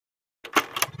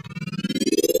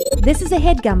This is a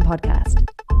HeadGum podcast.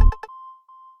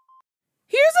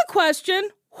 Here's a question.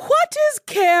 What is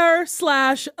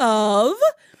Care/of?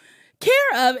 Care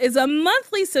of is a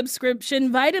monthly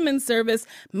subscription vitamin service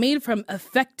made from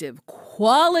effective,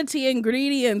 quality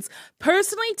ingredients,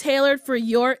 personally tailored for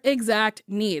your exact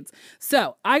needs.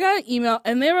 So I got an email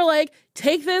and they were like,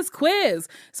 take this quiz.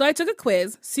 So I took a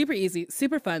quiz, super easy,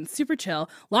 super fun, super chill,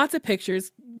 lots of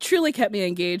pictures, truly kept me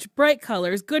engaged, bright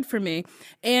colors, good for me.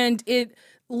 And it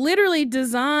literally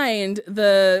designed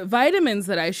the vitamins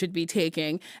that I should be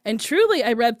taking. And truly,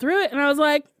 I read through it and I was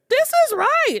like, this is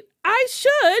right. I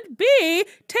should be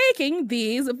taking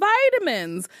these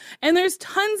vitamins. And there's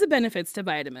tons of benefits to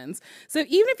vitamins. So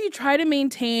even if you try to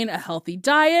maintain a healthy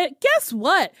diet, guess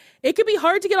what? It can be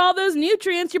hard to get all those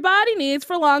nutrients your body needs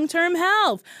for long-term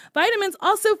health. Vitamins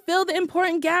also fill the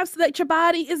important gaps that your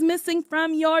body is missing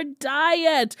from your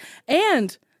diet.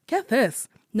 And get this,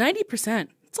 90%.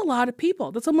 That's a lot of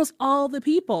people. That's almost all the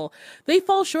people. They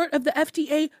fall short of the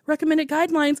FDA recommended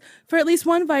guidelines for at least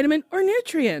one vitamin or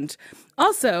nutrient.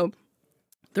 Also,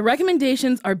 the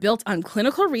recommendations are built on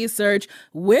clinical research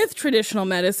with traditional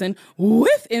medicine,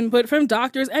 with input from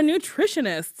doctors and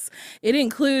nutritionists. It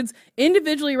includes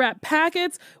individually wrapped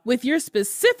packets with your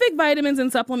specific vitamins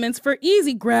and supplements for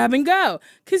easy grab and go.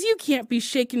 Because you can't be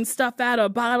shaking stuff out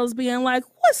of bottles being like,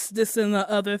 what's this and the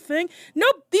other thing?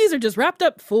 Nope, these are just wrapped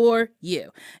up for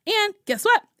you. And guess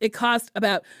what? It costs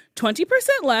about 20%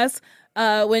 less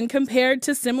when compared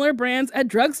to similar brands at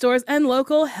drugstores and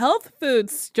local health food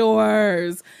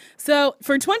stores. So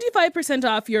for 25%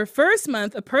 off your first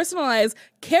month of personalized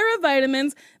Care of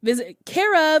vitamins, visit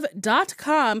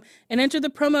careof.com and enter the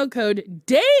promo code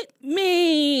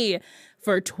DATEME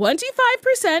for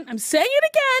 25%. I'm saying it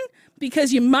again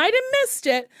because you might have missed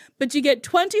it, but you get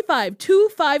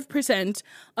 25%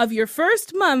 of your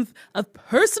first month of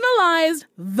personalized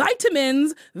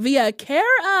vitamins via Care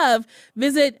of.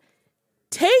 Visit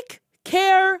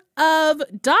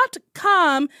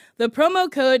takecareof.com. The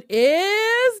promo code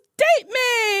is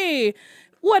DATEME.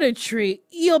 What a treat.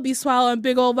 You'll be swallowing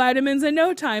big old vitamins in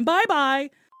no time.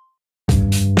 Bye-bye.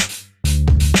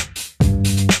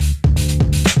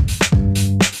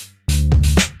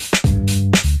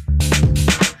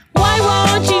 Why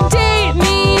won't you date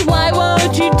me? Why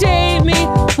won't you date me?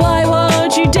 Why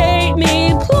won't you date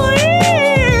me?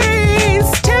 Please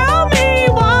tell me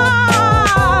why.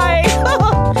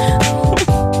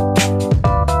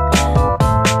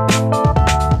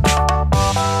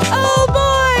 Oh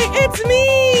boy, it's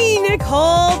me,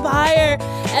 Nicole Byer,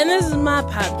 and this is my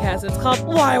podcast. It's called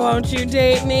Why Won't You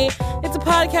Date Me? It's a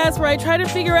podcast where I try to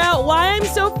figure out why I'm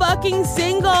so fucking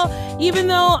single, even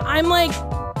though I'm like,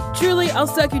 truly, I'll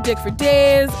suck your dick for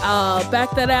days. I'll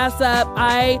back that ass up.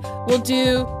 I will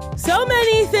do so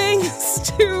many things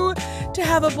to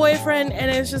have a boyfriend,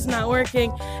 and it's just not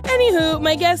working. Anywho,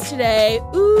 my guest today,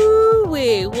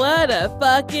 ooh-wee, what a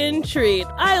fucking treat.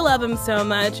 I love him so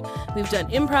much. We've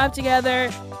done improv together.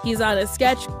 He's on a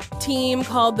sketch team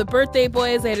called The Birthday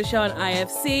Boys. They had a show on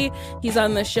IFC. He's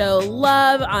on the show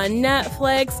Love on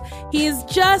Netflix. He's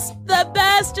just the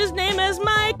best. His name is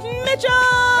Mike Mitchell.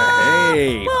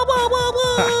 Hey. Woo, woo, woo,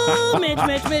 woo. Mitch.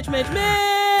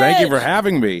 Thank you for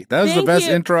having me. That was the best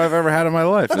intro I've ever had in my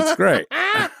life. It's great.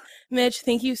 Mitch,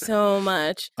 thank you so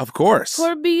much. Of course.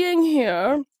 For being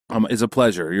here. It's a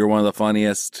pleasure. You're one of the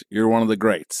funniest. You're one of the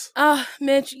greats.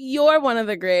 Mitch, you're one of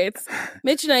the greats.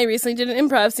 Mitch and I recently did an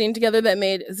improv scene together that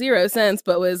made zero sense,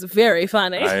 but was very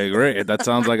funny. I agree. That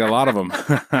sounds like a lot of them.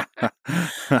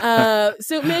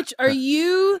 So, Mitch, are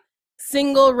you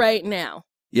single right now?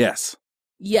 Yes.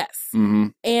 Yes. Mm-hmm.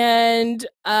 And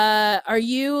are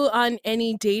you on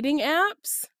any dating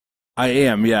apps? I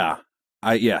am, yeah.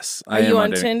 Yes, I am. Are you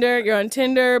on Tinder? You're on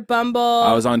Tinder, Bumble.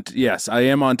 I was on. Yes, I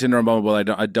am on Tinder and Bumble.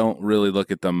 But I don't really look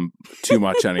at them too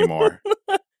much anymore.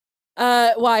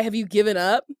 Why have you given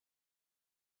up?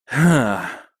 I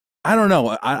don't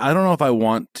know. I don't know if I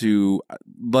want to.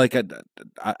 Like,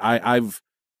 I've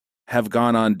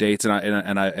gone on dates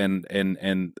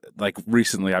and like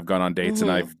recently I've gone on dates and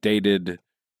I've dated.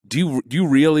 Do you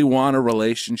really want a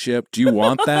relationship? Do you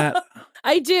want that?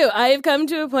 I do. I've come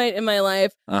to a point in my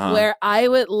life where I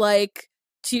would like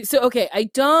to. So, okay,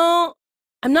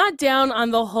 I'm not down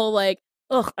on the whole like,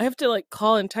 I have to like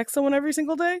call and text someone every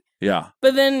single day. Yeah.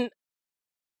 But then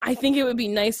I think it would be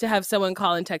nice to have someone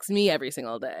call and text me every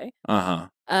single day.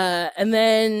 And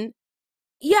then,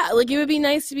 yeah, like it would be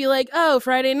nice to be like, oh,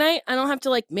 Friday night, I don't have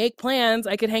to like make plans.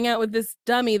 I could hang out with this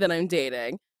dummy that I'm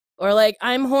dating. Or like,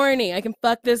 I'm horny. I can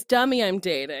fuck this dummy I'm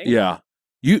dating. Yeah.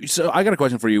 So I got a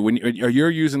question for you. When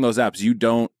you're using those apps, you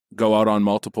don't go out on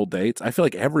multiple dates? I feel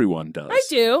like everyone does. I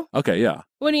do. Okay, yeah.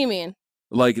 What do you mean?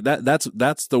 Like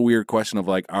that's the weird question of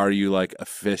like, are you like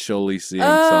officially seeing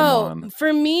someone?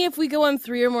 For me, if we go on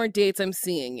 3 or more dates, I'm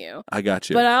seeing you. I got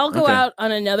you. But I'll go Okay. out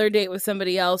on another date with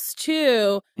somebody else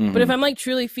too. Mhm. But if I'm like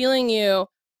truly feeling you,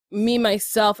 me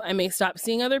myself, I may stop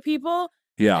seeing other people.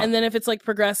 Yeah. And then if it's like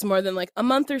progressed more than like a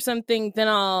month or something, then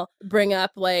I'll bring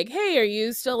up like, hey, are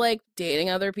you still like dating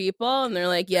other people? And they're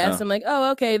like, yes. Yeah. I'm like,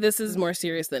 oh, okay, this is more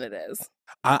serious than it is.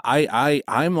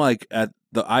 I'm like at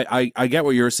the I get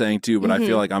what you're saying too, but I Mhm.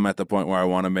 feel like I'm at the point where I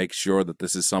want to make sure that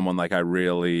this is someone like I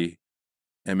really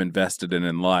am invested in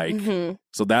and like. Mhm.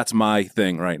 So that's my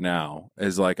thing right now.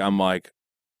 Is like I'm like,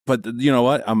 but you know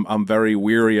what? I'm very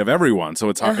weary of everyone, so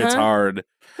it's hard. It's Uh-huh. hard.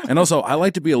 And also, I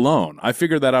like to be alone. I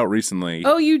figured that out recently.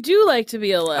 Oh, you do like to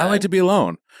be alone. I like to be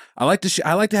alone. I like to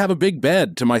I like to have a big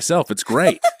bed to myself. It's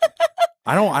great.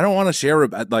 I don't want to share a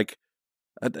bed, like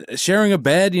sharing a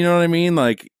bed. You know what I mean?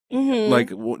 Like Mhm. like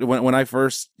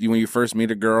when you first meet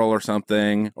a girl or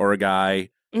something or a guy,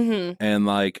 Mhm. and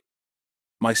like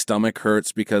my stomach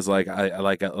hurts because like I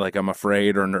like I'm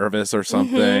afraid or nervous or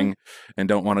something, and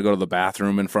don't want to go to the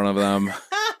bathroom in front of them.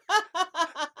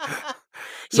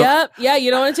 So- Yep. Yeah,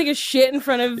 you don't want to take a shit in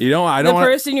front of I don't the want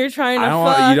person you're trying to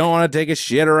fuck. you don't want to take a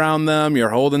shit around them. You're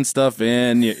holding stuff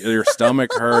in. Your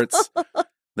stomach hurts.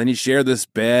 Then you share this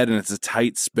bed, and it's a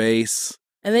tight space.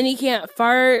 And then you can't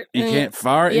fart. You can't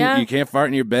fart. Yeah. You can't fart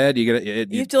in your bed. You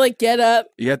You have to like get up.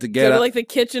 You have to Go get to up. like the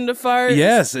kitchen to fart.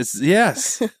 Yes,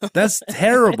 that's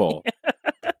terrible.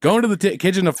 Going to the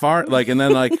kitchen to fart, like, and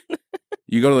then like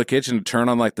you go to the kitchen to turn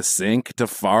on like the sink to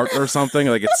fart or something.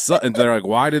 Like and they're like,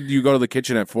 why did you go to the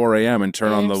kitchen at 4 a.m. and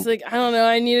turn on the? Just like, I don't know.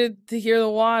 I needed to hear the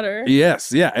water.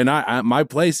 Yes, yeah, and I my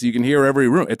place, you can hear every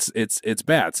room. It's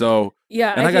bad. So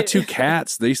Yeah, and I got 2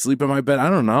 cats. They sleep in my bed. I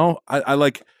don't know. I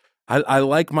like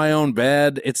my own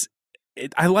bed.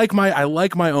 I like my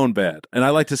own bed, and I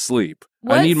like to sleep.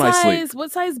 I need my sleep.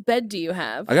 What size bed do you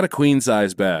have? I got a queen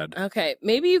size bed. Okay,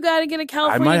 maybe you got to get a I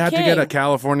California might have king. to get a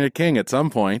California king at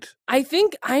some point. I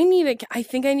think I need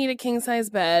a king size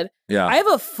bed. Yeah. I have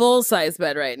a full size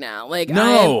bed right now. Like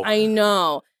No. I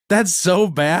know. That's so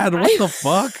bad. What the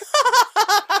fuck?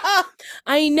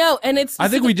 I know, and it's. I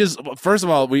think we just first of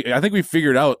all I think we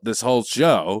figured out this whole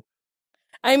show.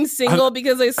 I'm single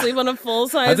because I sleep on a full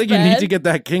size. I think bed. you need to get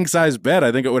that king size bed.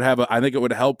 I think it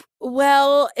would help.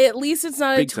 Well, at least it's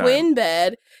not a Big twin time.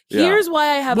 bed. Yeah. Here's why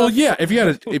I have. Well, yeah. If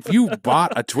you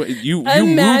bought a twin, you moved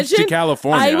Imagine to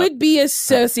California. I would be a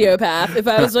sociopath if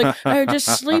I was like, I just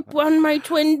sleep on my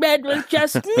twin bed with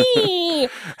just me.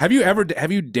 Have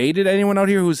you dated anyone out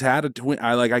here who's had a twin?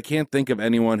 I can't think of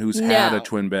anyone who's had a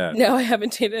twin bed. No, I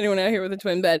haven't dated anyone out here with a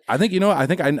twin bed. I think I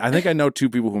think I know 2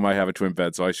 people who might have a twin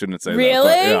bed, so I shouldn't say Really?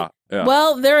 that. But yeah.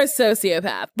 Well, they're a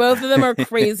sociopath. Both of them are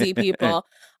crazy people.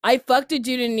 I fucked a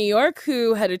dude in New York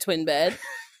who had a twin bed.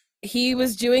 He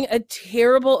was doing a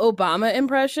terrible Obama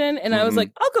impression, and I was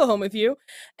like, I'll go home with you.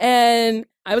 And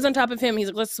I was on top of him. He's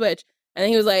like, let's switch. And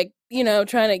he was like,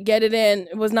 trying to get it in.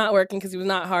 It was not working because he was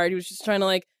not hard. He was just trying to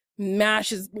like mash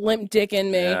his limp dick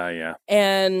in me. Yeah.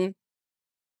 And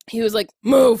he was like,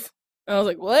 move. I was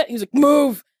like, what? He was like,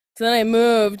 move. So then I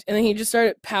moved, and then he just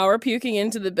started power puking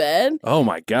into the bed. Oh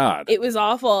my God. It was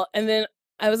awful. And then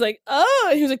I was like, oh,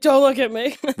 and he was like, don't look at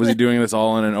me. Was he doing this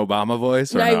all in an Obama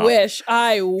voice? Or I no?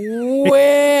 I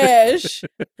wish.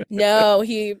 No,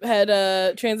 he had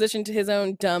transitioned to his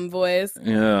own dumb voice.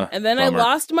 Yeah. And then bummer. I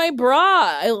lost my bra.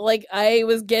 I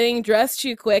was getting dressed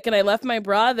too quick, and I left my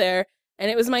bra there, and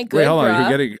it was my good Wait, hold bra. on. You're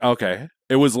getting okay.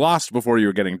 It was lost before you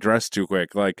were getting dressed too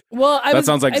quick. Like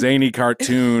sounds like zany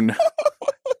cartoon.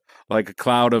 Like a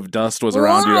cloud of dust was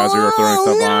around you as you were throwing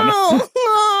stuff on. No,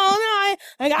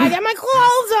 I gotta get my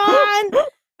clothes on.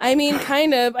 I mean,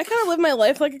 kind of. I kind of live my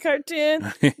life like a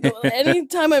cartoon.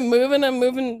 Anytime I'm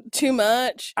moving too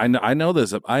much. I know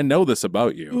this. I know this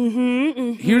about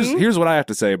you. Here's what I have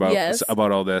to say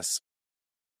about all this.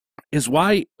 Is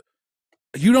why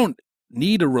you don't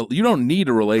need a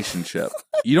relationship.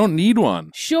 You don't need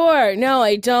one. Sure, no,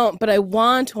 I don't, but I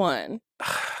want one.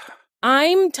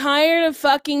 I'm tired of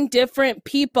fucking different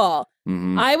people.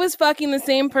 I was fucking the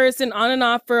same person on and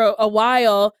off for a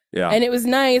while. Yeah. And it was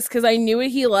nice because I knew what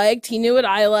he liked. He knew what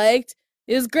I liked.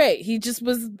 It was great. He just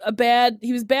was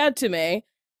he was bad to me.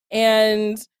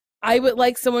 And I would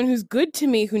like someone who's good to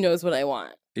me who knows what I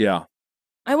want. Yeah.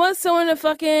 I want someone to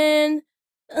fucking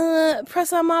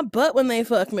press on my butt when they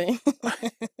fuck me.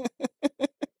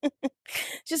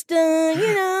 Just,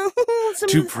 to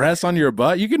press on your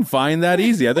butt? You can find that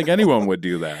easy. I think anyone would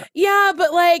do that. Yeah,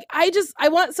 but like, I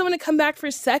want someone to come back for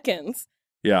seconds.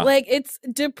 Yeah. Like, it's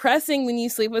depressing when you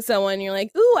sleep with someone and you're like,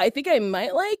 ooh, I think I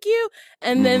might like you.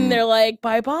 And then they're like,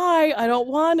 bye-bye, I don't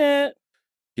want it.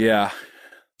 Yeah.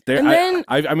 There, And then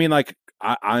I mean, like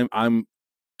I'm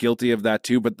guilty of that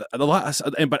too. But a lot,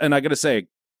 and I gotta say,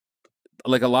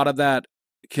 like a lot of that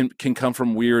can come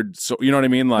from weird. So you know what I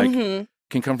mean? Like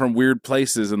can come from weird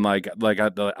places, and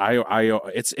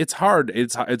it's hard.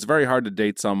 It's very hard to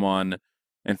date someone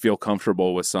and feel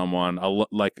comfortable with someone.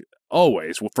 Like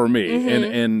always for me,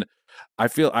 and I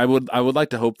feel I would like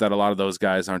to hope that a lot of those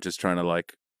guys aren't just trying to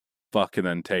like fuck and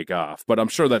then take off, but I'm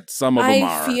sure that some of them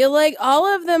are. I feel like all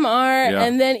of them are, Yeah.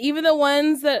 and then even the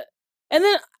ones that, and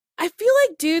then I feel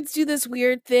like dudes do this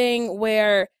weird thing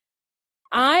where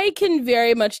I can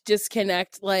very much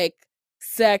disconnect like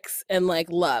sex and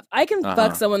like love. I can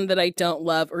fuck someone that I don't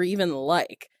love or even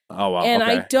like. Oh wow. And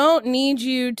okay. I don't need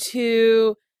you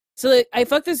to. So like, I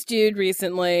fucked this dude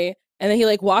recently, and then he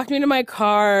like walked me to my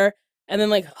car and then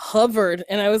like hovered,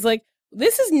 and I was like,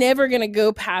 this is never gonna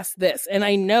go past this, and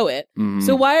I know it.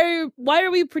 So why are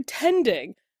we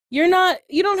pretending? You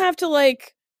don't have to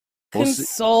like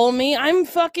console me. I'm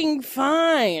fucking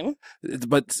fine.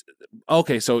 But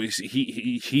okay, so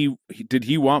he did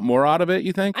he want more out of it,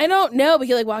 you think? I don't know, but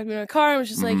he like walked me to my car and was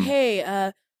just like, hey,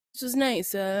 this was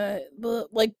nice.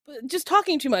 Like just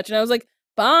talking too much, and I was like,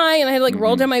 bye, and I had to like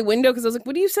roll down my window because I was like,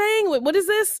 what are you saying? What is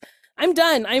this? I'm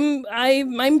done.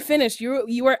 I'm finished.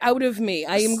 You are out of me.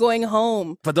 I am going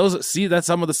home. But that's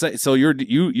some of the same. So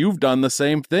you've done the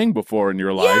same thing before in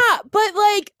your life. Yeah, but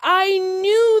like I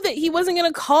knew that he wasn't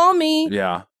gonna call me.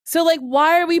 Yeah. So like,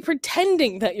 why are we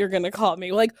pretending that you're gonna call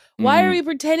me? Like, why are we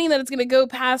pretending that it's gonna go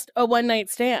past a one night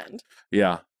stand?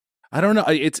 Yeah. I don't know.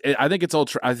 I think it's all.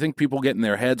 I think people get in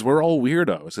their heads. We're all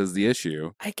weirdos. Is the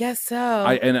issue? I guess so.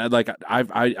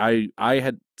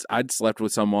 I'd slept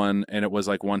with someone, and it was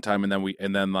like one time, and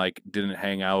then like didn't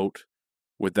hang out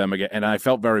with them again, and I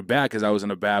felt very bad because I was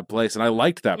in a bad place, and I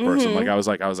liked that person. Like I was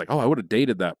like, oh, I would have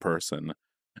dated that person,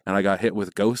 and I got hit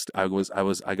with ghost. I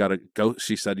got a ghost.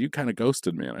 She said you kind of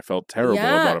ghosted me, and I felt terrible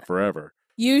about it forever.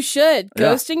 You should.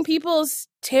 Yeah. Ghosting people is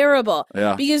terrible.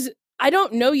 Yeah. Because I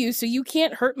don't know you, so you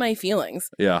can't hurt my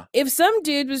feelings. Yeah. If some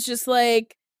dude was just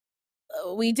like,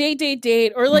 we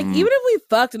date, or like, even if we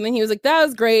fucked and then he was like, that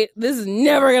was great, this is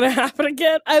never gonna happen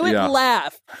again, I would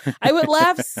laugh. I would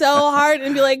laugh so hard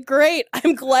and be like, great,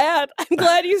 I'm glad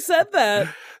you said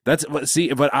that.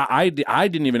 But I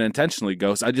didn't even intentionally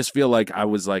ghost. I just feel like I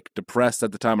was like depressed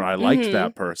at the time, and I liked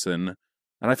that person,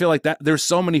 and I feel like that there's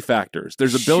so many factors.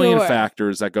 There's a billion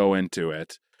factors that go into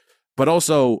it, but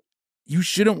also you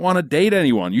shouldn't want to date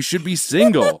anyone. You should be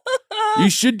single. You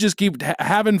should just keep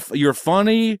having. You're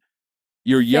funny.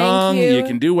 You're young. You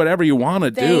can do whatever you want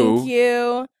to do. Thank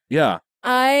you. Yeah.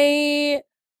 I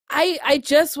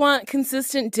just want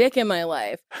consistent dick in my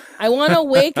life. I want to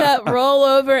wake up, roll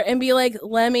over, and be like,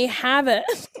 let me have it.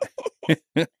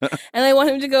 And I want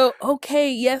him to go,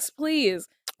 okay, yes, please.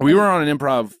 We were on an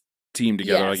improv team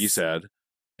together, like you said,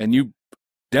 and you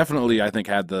definitely, I think,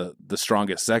 had the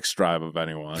strongest sex drive of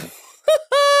anyone.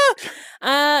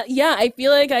 Yeah, I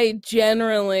feel like I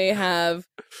generally have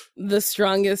the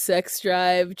strongest sex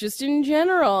drive just in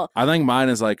general. I think mine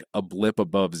is like a blip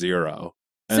above zero.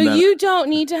 So you don't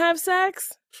need to have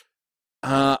sex?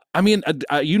 I mean,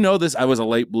 you know this. I was a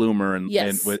late bloomer,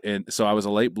 and so I was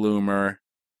a late bloomer,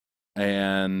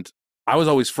 and I was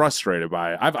always frustrated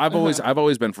by it. I've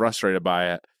always been frustrated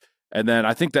by it, and then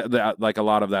I think that like a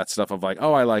lot of that stuff of like,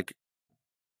 oh, I like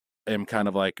am kind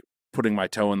of like putting my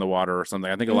toe in the water or something.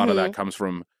 I think a lot of that comes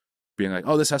from being like,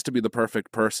 oh, this has to be the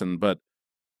perfect person, but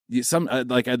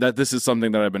that this is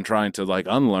something that I've been trying to like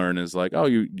unlearn is like, oh,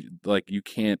 you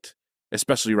can't.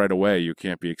 Especially right away, you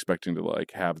can't be expecting to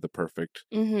like have the perfect,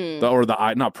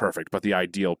 not perfect, but the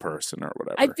ideal person or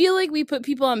whatever. I feel like we put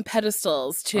people on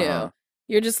pedestals too.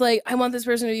 You're just like, I want this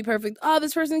person to be perfect. Oh,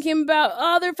 this person came about.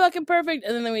 Oh, they're fucking perfect.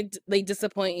 And then they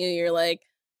disappoint you. You're like,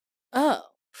 oh,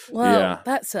 well,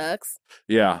 that sucks.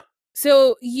 Yeah.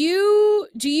 So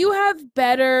do you have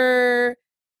better?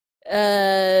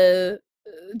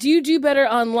 Do you do better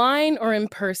online or in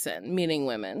person, meeting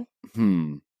women?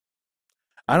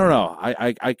 I don't know.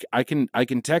 I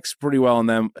can text pretty well, and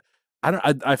then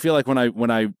I feel like when I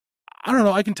don't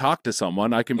know, I can talk to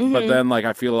someone. I can, but then like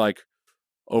I feel like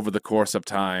over the course of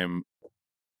time,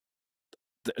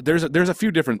 there's a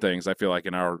few different things I feel like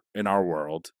in our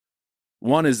world.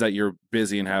 One is that you're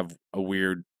busy and have a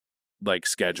weird like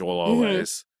schedule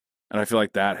always, and I feel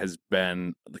like that has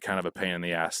been kind of a pain in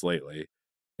the ass lately.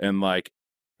 And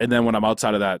then when I'm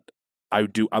outside of that,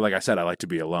 like I said, I like to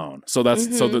be alone. So that's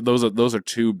those are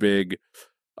two big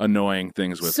annoying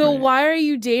things with me. So why are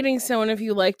you dating someone if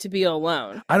you like to be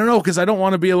alone? I don't know, because I don't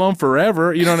want to be alone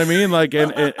forever. You know what I mean? Like,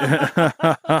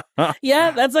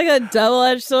 yeah, that's like a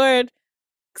double-edged sword.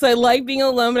 because I like being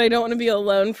alone, but I don't want to be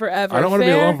alone forever. I don't want to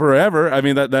be alone forever. I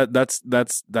mean,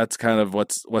 that's kind of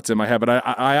what's in my head. But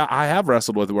I have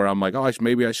wrestled with where I'm like, oh,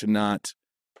 maybe I should not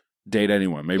date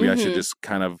anyone. Maybe I should just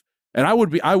kind of, and I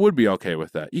would be okay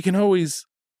with that. You can always,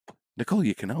 Nicole,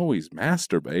 you can always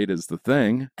masturbate is the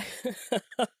thing.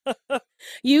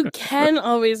 You can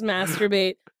always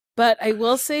masturbate, but I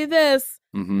will say this.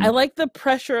 I like the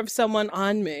pressure of someone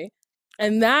on me.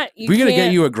 And that we're going to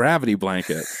get you a gravity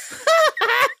blanket.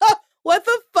 What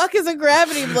the fuck is a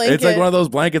gravity blanket? It's like one of those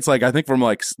blankets, like I think from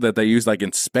like that they use like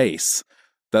in space.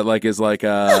 That like is like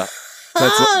no!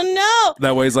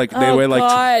 That weighs like they weigh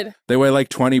like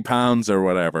 20 pounds or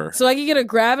whatever. So I could get a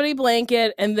gravity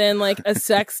blanket and then like a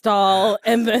sex doll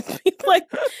and then be like,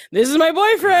 "This is my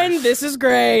boyfriend. This is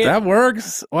great." That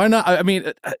works. Why not? I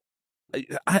mean,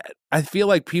 I feel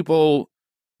like people.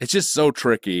 It's just so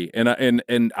tricky, and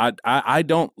I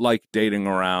don't like dating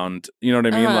around. You know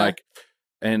what I mean? Like,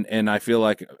 and I feel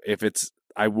like if it's,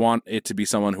 I want it to be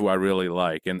someone who I really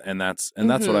like, and that's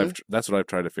what I've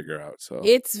tried to figure out. So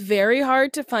it's very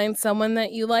hard to find someone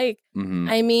that you like.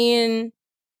 I mean,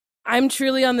 I'm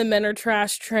truly on the men are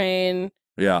trash train.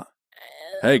 Yeah.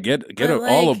 Hey, get them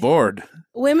all aboard.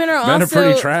 Women are men also are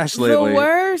pretty trash lately. The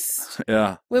worst.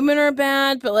 Yeah. Women are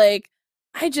bad, but like.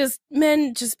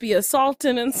 Men just be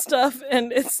assaulting and stuff,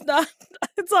 and it's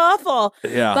awful.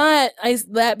 Yeah. But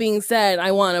that being said,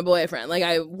 I want a boyfriend. Like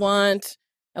I want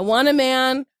a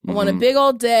man, I want a big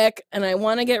old dick, and I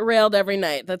want to get railed every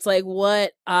night. That's like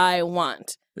what I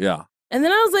want. Yeah. And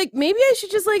then I was like, maybe I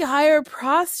should just like hire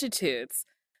prostitutes.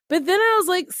 But then I was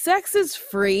like, sex is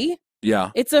free.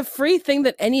 Yeah. It's a free thing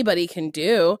that anybody can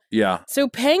do. Yeah. So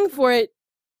paying for it,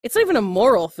 it's not even a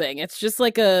moral thing. It's just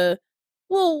like I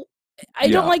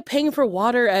don't like paying for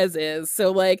water as is.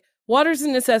 So, like, water's a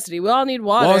necessity. We all need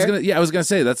water. Well, I was gonna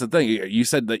say that's the thing. You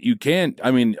said that you can't. I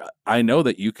mean, I know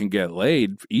that you can get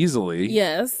laid easily.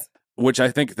 Yes. Which I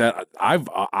think that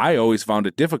I always found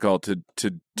it difficult to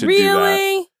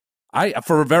really? do that.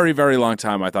 For a very, very long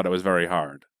time I thought it was very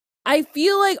hard. I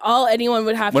feel like all anyone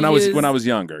would have when to when I was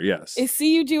younger, yes, is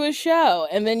see you do a show,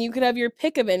 and then you could have your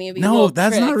pick of any of these. No,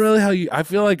 that's tricks. not really how you. I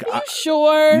feel like. Are you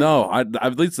sure? No,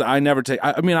 at least I never take.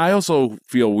 I mean, I also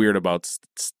feel weird about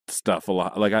stuff a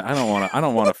lot. Like I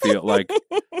don't want to feel like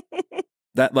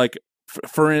that. Like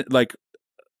for like,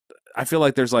 I feel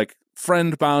like there's like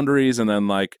friend boundaries, and then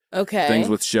like things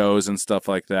with shows and stuff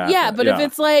like that. Yeah, but if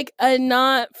it's like a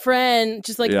not friend,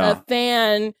 just like a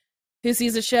fan. Who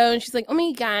sees a show and she's like, "Oh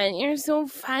my god, you're so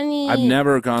funny." I've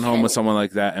never gone home with someone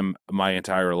like that in my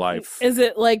entire life. Is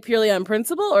it like purely on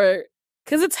principle, or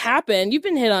because it's happened? You've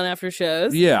been hit on after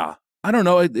shows. Yeah, I don't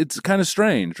know. It's kind of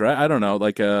strange, right? I don't know.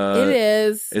 Like, it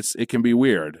is. It can be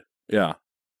weird. Yeah,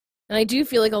 and I do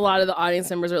feel like a lot of the audience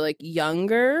members are like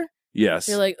younger. Yes,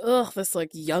 you're like, ugh, this like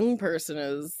young person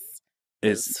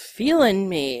is feeling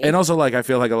me. And also, like, I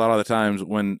feel like a lot of the times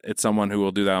when it's someone who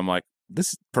will do that, I'm like,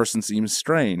 this person seems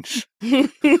strange. Yeah.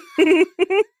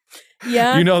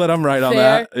 You know that I'm right on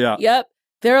that. Yeah. Yep.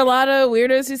 There are a lot of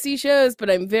weirdos who see shows, but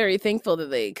I'm very thankful that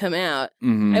they come out.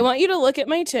 I want you to look at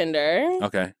my Tinder.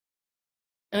 Okay.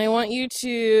 And I want you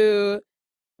to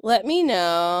let me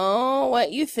know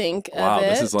what you think of it. Wow,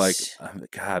 this is like,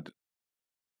 God,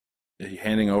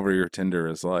 handing over your Tinder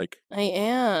is like. I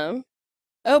am.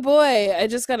 Oh boy, I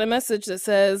just got a message that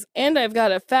says, and I've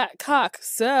got a fat cock,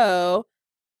 so...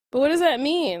 But what does that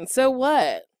mean? So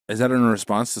what? Is that in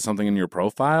response to something in your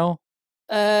profile?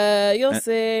 You'll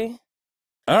see.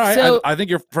 All right. So, I think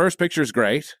your first picture is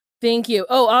great. Thank you.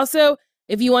 Oh, also,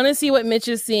 if you want to see what Mitch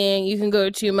is seeing, you can go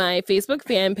to my Facebook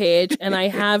fan page, and I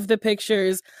have the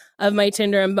pictures of my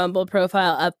Tinder and Bumble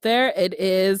profile up there. It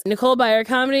is Nicole Byer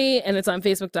Comedy, and it's on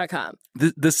Facebook.com.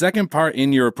 The second part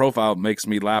in your profile makes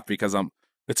me laugh because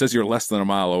it says you're less than a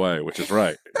mile away, which is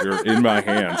right. You're in my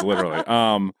hands, literally.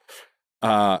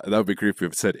 That would be creepy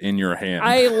if it said in your hand.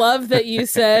 I love that you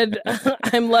said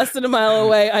I'm less than a mile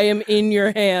away. I am in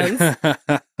your hands.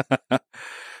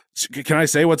 Can I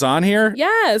say what's on here?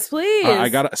 Yes,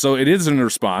 please. So it is in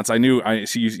response.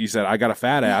 You said I got a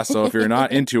fat ass. So if you're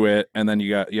not into it, and then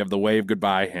you have the wave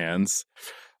goodbye hands,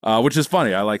 which is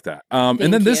funny. I like that.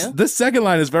 And then this second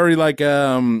line is very like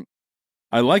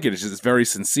I like it. It's very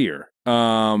sincere.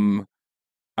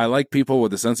 I like people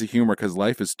with a sense of humor because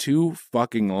life is too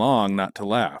fucking long not to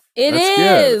laugh. That's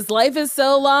is. Good. Life is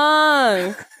so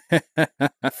long.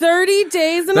 30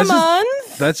 days in a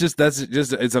month. That's just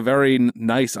it's a very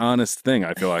nice, honest thing,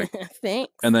 I feel like.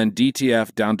 Thanks. And then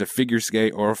DTF down to figure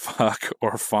skate or fuck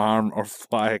or farm or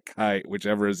fly a kite,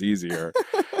 whichever is easier.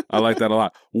 I like that a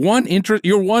lot.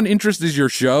 Your one interest is your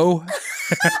show.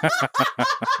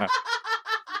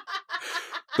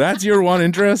 That's your one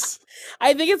interest?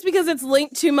 I think it's because it's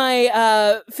linked to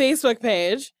my Facebook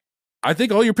page. I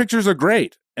think all your pictures are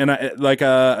great. And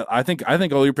I think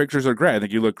all your pictures are great. I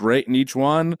think you look great in each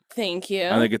one. Thank you.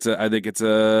 I think it's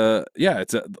I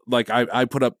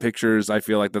put up pictures. I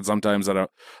feel like that sometimes I don't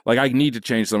like. I need to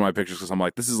change some of my pictures because I'm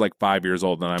like, this is like 5 years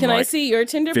old, and I'm Can like, I see your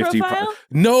Tinder 50 profile?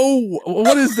 No,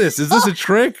 what is this? Is this a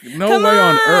trick? No Come way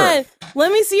on earth.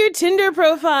 Let me see your Tinder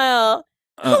profile.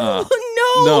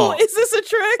 No. Is this a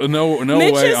trick? No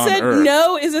Mitch way has on said earth.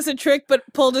 no, is this a trick? But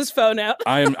pulled his phone out.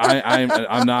 I'm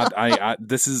not.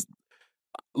 This is.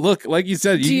 Look, like you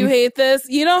said. Do you hate this?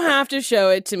 You don't have to show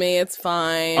it to me. It's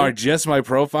fine. Are just my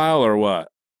profile or what?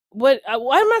 What? I'm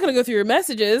not going to go through your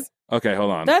messages. Okay,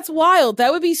 hold on. That's wild.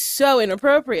 That would be so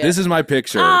inappropriate. This is my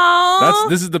picture. Aww,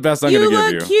 This is the best I'm going to give you.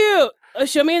 You look cute.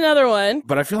 Show me another one.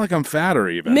 But I feel like I'm fatter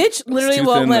even. Mitch literally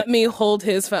won't let me hold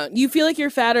his phone. You feel like you're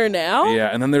fatter now? Yeah,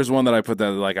 and then there's one that I put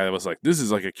that like I was like, this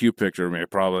is like a cute picture of me,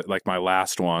 probably like my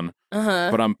last one. Uh-huh.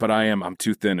 But I'm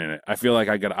too thin in it. I feel like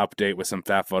I got to update with some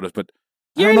fat photos, but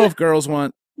I don't know if girls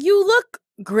want. You look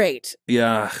great.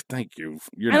 Yeah, thank you.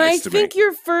 You're and nice I to me. think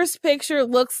your first picture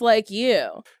looks like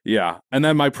you. Yeah, and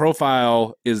then my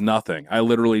profile is nothing. I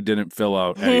literally didn't fill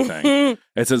out anything.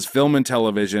 It says film and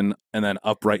television, and then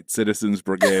Upright Citizens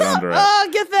Brigade under it. Oh,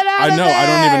 get that out of there! I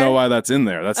don't even know why that's in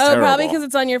there. That's terrible. Probably because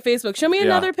it's on your Facebook. Show me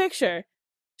another picture.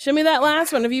 Show me that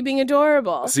last one of you being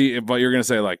adorable. See, but you're gonna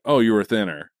say like, oh, you were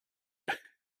thinner.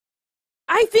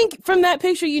 I think from that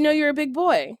picture, you know you're a big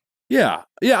boy. Yeah.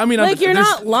 I mean, like you're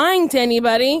not lying to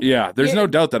anybody. Yeah, there's no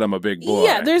doubt that I'm a big boy.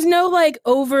 Yeah, there's no like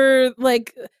overhead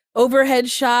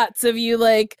shots of you,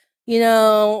 like, you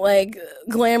know, like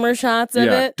glamour shots of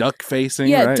it. Duck facing.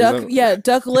 Yeah, right?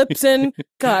 duck lips and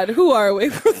God, who are we?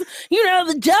 You know,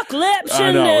 the duck lips I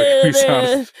and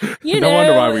know. No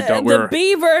wonder why we don't. The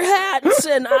beaver hats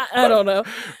and I don't know.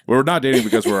 We're not dating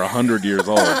because we're 100 years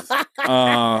old.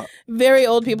 Very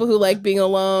old people who like being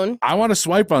alone. I want to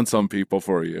swipe on some people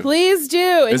for you. Please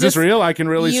do. Is this real? I can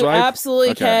really swipe? You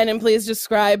absolutely can, and please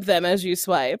describe them as you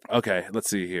swipe. Okay, let's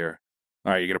see here.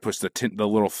 All right, you're going to push the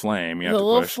little flame. You have the to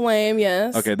little push. flame,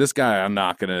 yes. Okay, this guy, I'm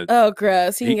not going to... Oh,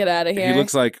 gross. He can get out of here. He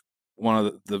looks like one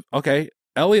of the... Okay,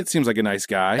 Elliot seems like a nice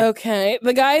guy. Okay.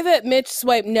 The guy that Mitch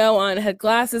swiped no on had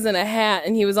glasses and a hat,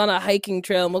 and he was on a hiking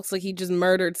trail and looks like he just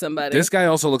murdered somebody. This guy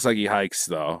also looks like he hikes,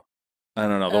 though. I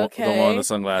don't know, the one with the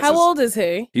sunglasses. How old is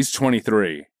he? He's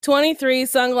 23. 23,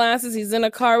 sunglasses, he's in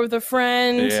a car with a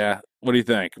friend. Yeah. What do you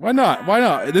think? Why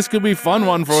not? This could be a fun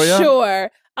one for you. Sure.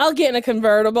 I'll get in a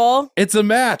convertible. It's a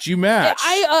match. You match.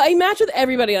 I match with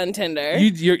everybody on Tinder.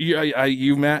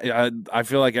 You match. I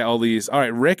feel like all these. All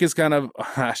right, Rick is kind of.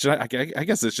 I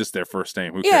guess it's just their first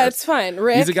name. Who cares? Yeah, it's fine.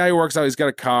 Rick. He's a guy who works out. He's got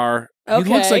a car. Okay.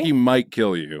 He looks like he might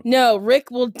kill you. No,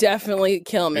 Rick will definitely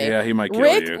kill me. Yeah, he might kill you.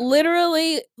 Rick you.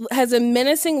 literally has a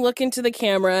menacing look into the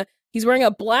camera. He's wearing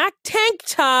a black tank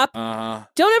top.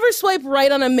 Don't ever swipe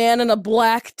right on a man in a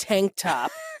black tank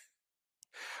top.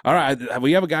 All right,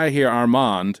 we have a guy here,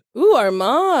 Armand. Ooh,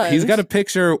 Armand. He's got a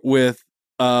picture with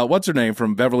what's her name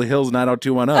from Beverly Hills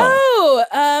 90210. Oh,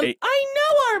 I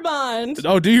know Armand.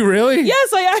 Oh, do you really?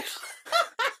 Yes, I actually.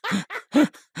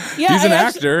 Yeah, he's an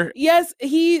actor. Yes,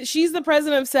 she's the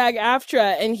president of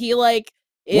SAG-AFTRA, and he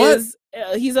is.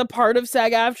 He's a part of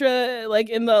SAG-AFTRA, like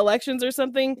in the elections or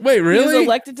something. Wait, really? He was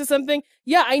elected to something.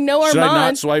 Yeah, I know Armand. Should I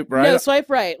not swipe right? No, swipe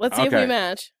right. Let's see if we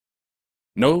match.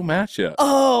 No match yet.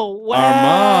 Oh, wow.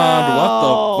 Armand,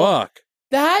 what the fuck?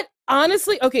 That,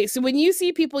 honestly, okay, so when you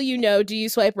see people you know, do you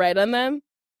swipe right on them?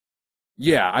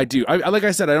 Yeah, I do. Like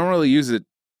I said, I don't really use it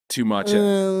too much.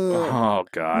 Oh,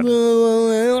 God.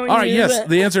 All right, yes.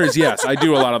 The answer is yes. I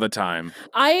do a lot of the time.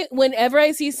 Whenever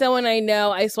I see someone I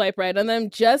know, I swipe right on them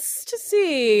just to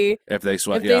see if they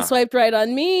swipe. They swiped right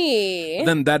on me.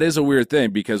 Then that is a weird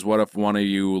thing, because what if one of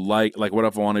you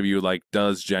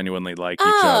does genuinely like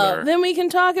each other? Then we can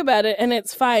talk about it, and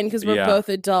it's fine because we're both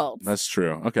adults. That's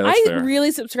true. Okay, that's fair. I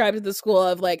really subscribe to the school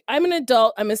of I'm an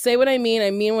adult. I'm gonna say what I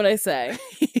mean what I say.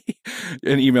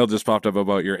 An email just popped up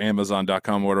about your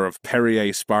Amazon.com order of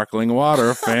Perrier sparkling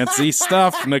water. Fancy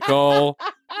stuff, Nicole.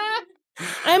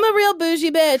 I'm a real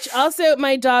bougie bitch. Also,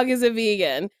 my dog is a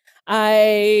vegan.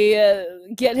 I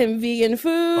get him vegan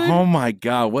food. Oh my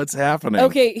God, what's happening?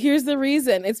 Okay, here's the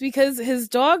reason. It's because his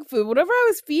dog food, whatever I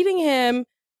was feeding him,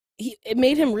 it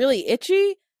made him really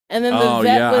itchy. And then the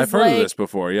vet was I've heard of this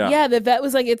before. Yeah, the vet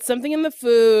was like, it's something in the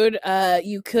food.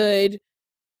 You could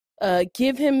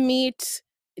give him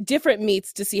different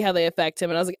meats to see how they affect him.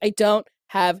 And I was like, I don't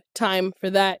have time for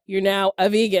that. You're now a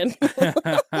vegan.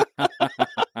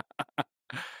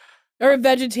 Or a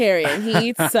vegetarian. He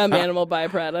eats some animal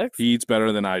byproducts. He eats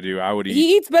better than I do. I would eat.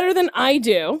 He eats better than I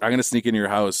do. I'm gonna sneak into your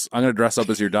house. I'm gonna dress up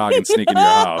as your dog and sneak into your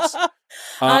house.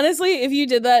 Honestly, if you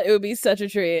did that, it would be such a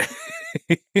treat.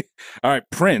 All right,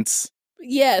 Prince.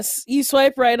 Yes, you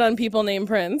swipe right on people named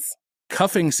Prince.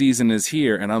 Cuffing season is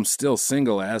here, and I'm still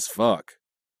single as fuck.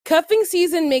 Cuffing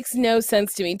season makes no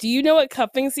sense to me. Do you know what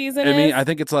cuffing season is? I mean, I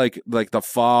think it's like the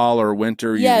fall or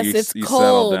winter. Yes, you it's settle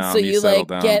cold, down, so you like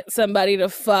down. get somebody to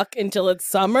fuck until it's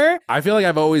summer. I feel like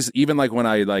I've always, even like when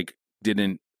I like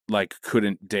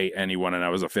couldn't date anyone and I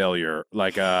was a failure.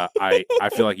 Like I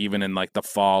feel like even in like the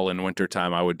fall and winter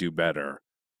time, I would do better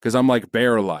because I'm like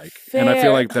bear-like, and I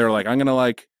feel like they're like I'm gonna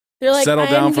like settle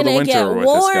down for the winter with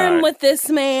this guy. With this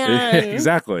man.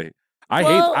 Exactly.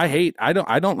 I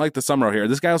don't like the summer out here.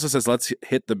 This guy also says let's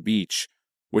hit the beach,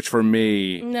 which for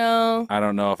me, no, I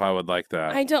don't know if I would like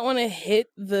that. I don't want to hit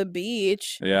the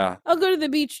beach. Yeah, I'll go to the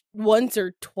beach once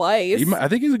or twice. I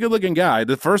think he's a good-looking guy.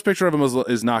 The first picture of him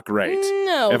is not great.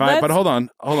 No, but hold on.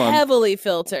 Heavily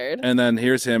filtered. And then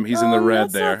here's him. He's in the red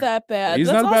that's there. Not that bad. He's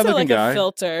that's not a bad-looking guy. A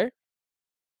filter.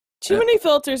 Too many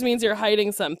filters means you're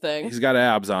hiding something. He's got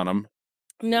abs on him.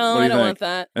 No, I don't want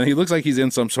that. And he looks like he's in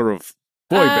some sort of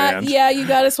boy band. Yeah, you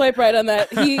got to swipe right on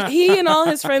that. He and all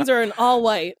his friends are in all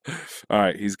white. All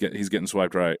right, he's getting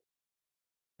swiped right.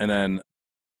 And then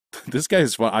this guy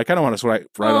is fun. I kind of want to swipe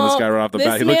right on this guy right off the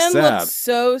bat. He looks sad. This man looks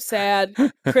so sad.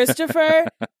 Christopher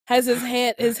has his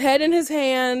head in his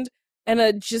hand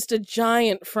and just a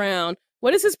giant frown.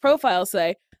 What does his profile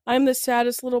say? I'm the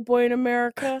saddest little boy in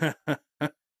America.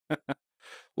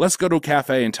 Let's go to a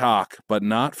cafe and talk, but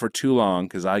not for too long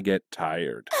because I get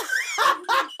tired.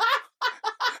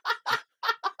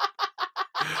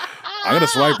 I'm going to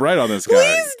swipe right on this guy.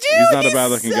 Please do. He's not a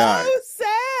bad-looking guy. So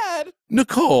sad.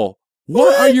 Nicole,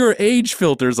 what are your age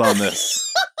filters on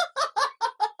this?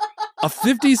 A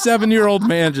 57-year-old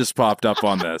man just popped up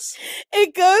on this.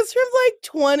 It goes from like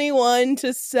 21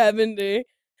 to 70.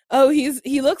 Oh,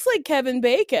 he looks like Kevin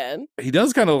Bacon. He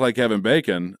does kind of look like Kevin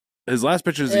Bacon. His last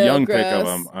picture is a young pic of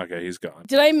him. Okay, he's gone.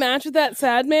 Did I match with that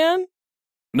sad man?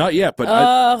 Not yet, but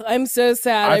I'm so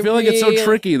sad. I feel like it's so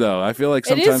tricky, though. I feel like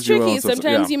sometimes it is tricky. You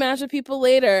sometimes you match with people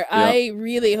later. Yeah. I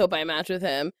really hope I match with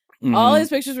him. Mm-hmm. All his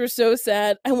pictures were so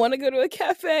sad. I want to go to a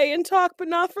cafe and talk, but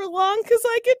not for long because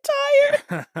I get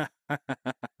tired.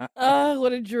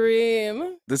 What a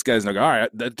dream. This guy's like, all right,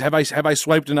 have I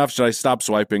swiped enough? Should I stop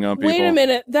swiping on people? Wait a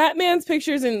minute. That man's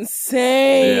picture is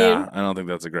insane. Yeah, I don't think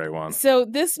that's a great one. So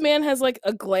this man has like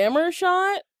a glamour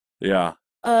shot. Yeah.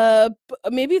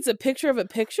 Maybe it's a picture of a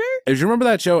picture? Do you remember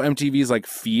that show MTV's like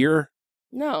Fear?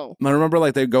 No. I remember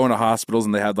like they'd go into hospitals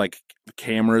and they had like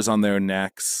cameras on their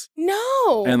necks.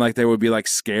 No. And like they would be like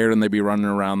scared and they'd be running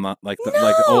around like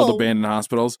old abandoned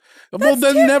hospitals. Well,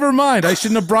 then never mind. I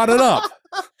shouldn't have brought it up.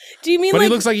 Do you mean But he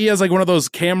looks like he has like one of those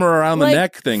camera around the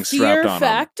neck things strapped on him. Fear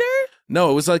Factor?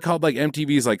 No, it was like called like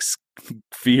MTV's like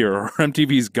Fear or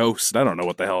MTV's Ghost. I don't know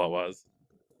what the hell it was.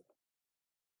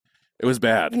 It was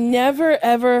bad. Never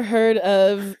ever heard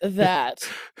of that.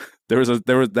 There was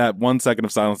that 1 second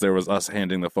of silence. There was us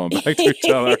handing the phone back to each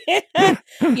other.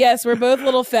 Yes, we're both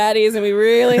little fatties, and we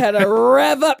really had to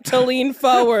rev up to lean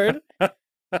forward.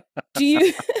 Do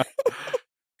you?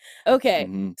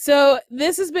 Okay, So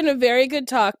this has been a very good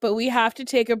talk, but we have to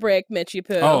take a break, Mitchie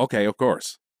Poo. Oh, okay, of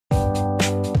course.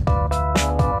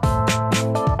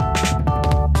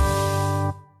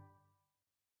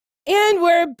 And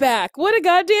we're back. What a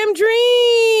goddamn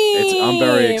dream! I'm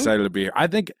very excited to be here. I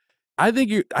think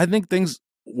things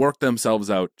work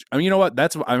themselves out. I mean, you know what?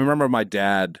 I remember my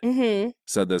dad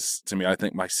said this to me. I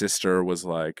think my sister was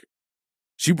like,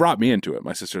 she brought me into it.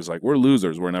 My sister's like, we're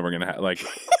losers. We're never gonna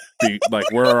be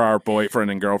like, we're our boyfriend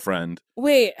and girlfriend.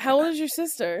 Wait, how old is your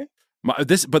sister?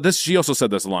 She also said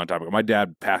this a long time ago. My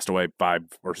dad passed away 5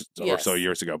 or so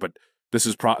years ago, but this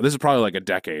is probably like a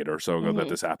decade or so ago that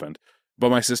this happened. But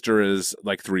my sister is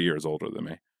like 3 years older than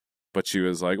me. But she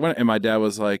was like, and my dad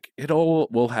was like, it all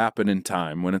will happen in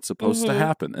time when it's supposed to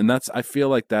happen. And I feel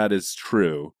like that is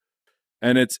true.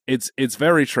 And it's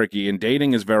very tricky, and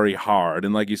dating is very hard.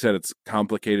 And like you said, it's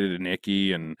complicated and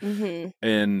icky, and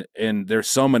there's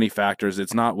so many factors.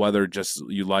 It's not whether just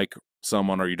you like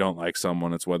someone or you don't like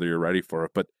someone, it's whether you're ready for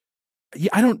it. But you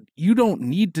don't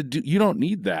need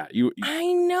that.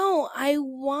 I know. I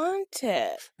want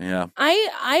it. Yeah.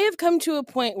 I have come to a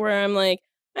point where I'm like,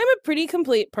 I'm a pretty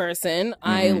complete person.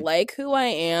 I like who I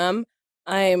am.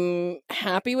 I'm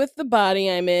happy with the body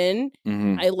I'm in.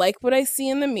 I like what I see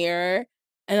in the mirror.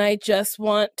 And I just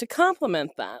want to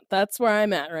compliment that. That's where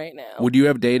I'm at right now. Would you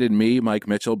have dated me, Mike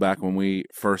Mitchell, back when we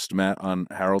first met on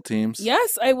Harold Teams?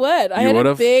 Yes, I would. I had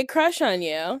a big crush on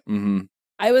you.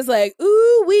 I was like,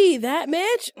 ooh wee, that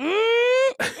Mitch, I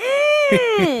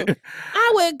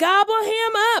would gobble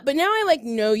him up. But now I like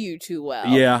know you too well.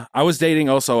 Yeah, I was dating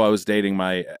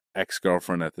my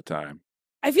ex-girlfriend at the time.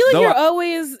 I feel like you're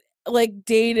always like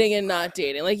dating and not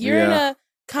dating. Like you're in a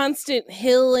constant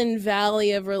hill and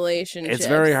valley of relationships. It's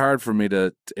very hard for me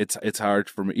to. It's hard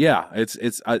for me. Yeah,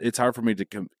 it's hard for me to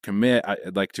commit.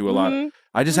 To a lot.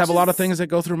 I just have a lot of things that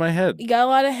go through my head. You got a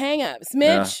lot of hang-ups.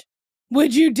 Mitch,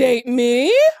 would you date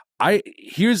me?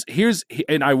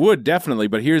 And I would definitely,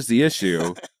 but here's the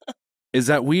issue: is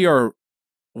that we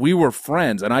were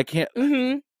friends, and I can't.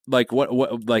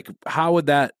 How would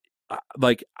that?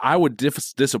 I would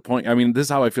disappoint. I mean, this is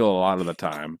how I feel a lot of the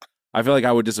time. I feel like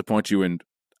I would disappoint you in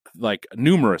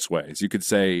numerous ways. You could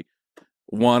say,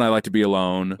 1, I like to be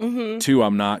alone. 2,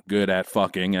 I'm not good at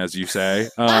fucking, as you say.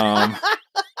 As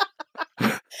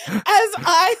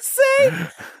I say,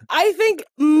 I think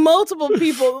multiple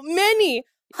people, many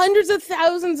hundreds of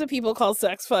thousands of people call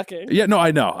sex fucking. Yeah, no,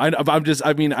 I know.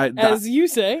 As you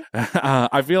say.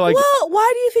 I feel like. Well,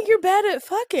 why do you think you're bad at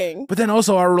fucking? But then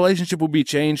also our relationship would be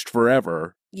changed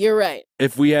forever. You're right.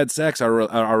 If we had sex,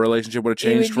 our relationship would have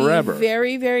changed forever.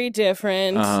 Very, very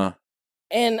different.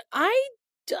 And I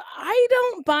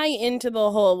don't buy into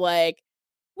the whole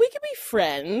we could be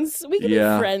friends. We could be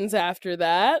friends after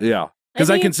that. Yeah, because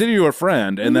I consider you a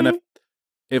friend, and then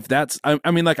if that's,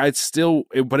 I'd still,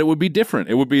 but it would be different.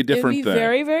 It would be a different thing.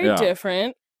 Very, very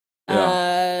different.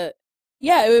 It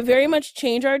would very much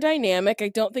change our dynamic. I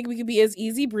don't think we could be as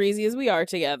easy breezy as we are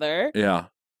together. Yeah.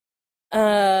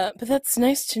 But that's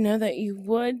nice to know that you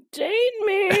would date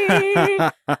me.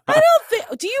 I don't think.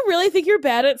 Do you really think you're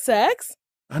bad at sex?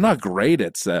 I'm not great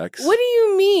at sex. What do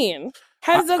you mean?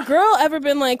 Has a girl ever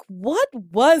been like, what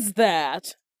was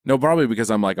that? No, probably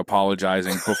because I'm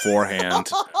apologizing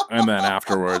beforehand and then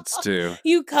afterwards too.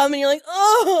 You come and you're like,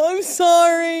 oh, I'm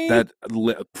sorry. That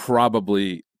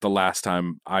probably the last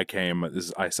time I came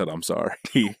is I said I'm sorry.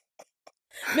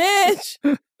 Mitch,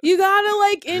 you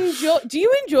gotta enjoy. Do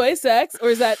you enjoy sex, or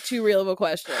is that too real of a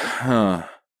question? Huh.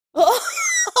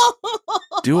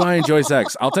 Do I enjoy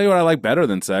sex? I'll tell you what I like better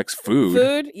than sex. Food.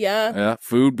 Food, yeah. Yeah,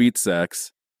 food beats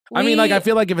sex. I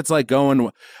feel like if it's I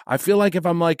feel like if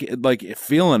I'm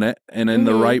feeling it and in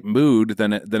the right mood,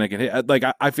 then it can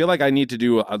hit. I feel like I need to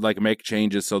do make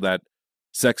changes so that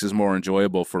sex is more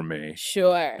enjoyable for me.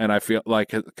 Sure. And I feel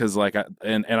because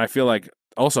I feel like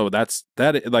also that's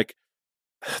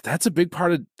a big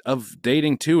part of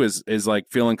dating too is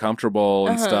feeling comfortable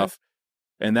and stuff.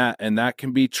 And that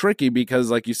can be tricky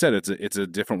because, like you said, it's a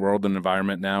different world and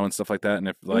environment now and stuff like that.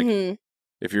 And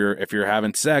if you're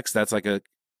having sex, that's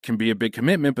can be a big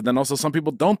commitment. But then also some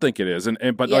people don't think it is.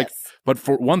 But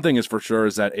for one thing is for sure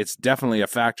is that it's definitely a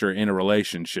factor in a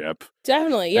relationship.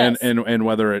 Definitely, yes. And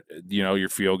whether it you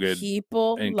feel good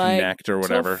people and connect or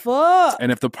whatever. Fuck.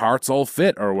 And if the parts all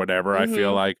fit or whatever, I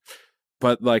feel like.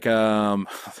 But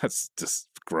that's just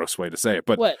a gross way to say it.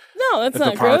 But what? No, that's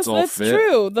not gross. That's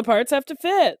true. The parts have to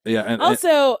fit. Yeah. And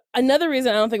also, another reason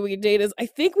I don't think we could date is I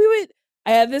think we would.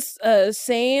 I had this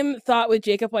same thought with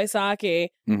Jacob Wysocki.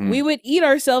 We would eat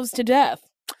ourselves to death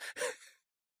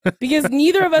because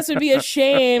neither of us would be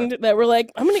ashamed that we're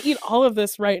like, I'm going to eat all of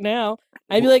this right now.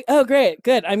 I'd be like, oh, great,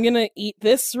 good. I'm going to eat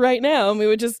this right now. And we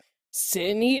would just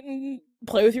sit and eat and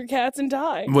play with your cats and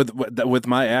die. With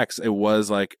my ex, it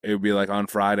was it would be on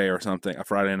Friday or something, a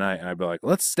Friday night, and I'd be like,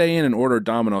 let's stay in and order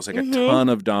Domino's, a ton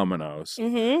of Domino's,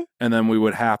 and then we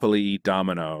would happily eat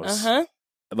Domino's,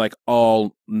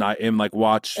 all night and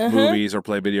watch movies or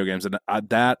play video games, and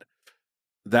that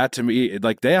to me,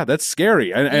 that's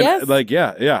scary, and yes.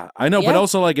 I know, but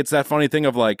also it's that funny thing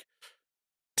of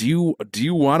do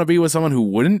you want to be with someone who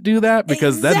wouldn't do that?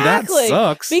 Because then that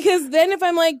sucks. Because then if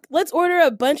I'm let's order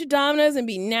a bunch of Domino's and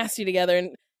be nasty together,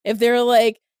 and if they're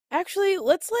actually,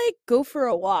 let's go for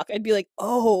a walk, I'd be like,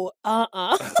 oh,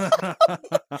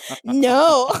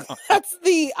 no, that's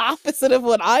the opposite of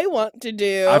what I want to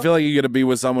do. I feel like you got to be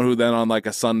with someone who then on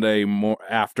a Sunday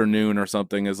afternoon or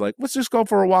something is let's just go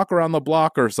for a walk around the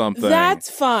block or something. That's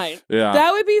fine. Yeah,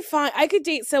 that would be fine. I could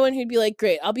date someone who'd be like,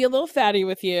 great, I'll be a little fatty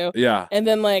with you. Yeah, and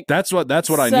then that's what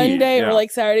I need. Sunday or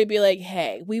Saturday, be like,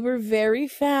 hey, we were very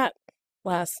fat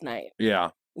last night.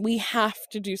 Yeah, we have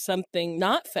to do something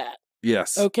not fat.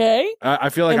 Yes. Okay. I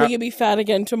feel like we could be fat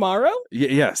again tomorrow.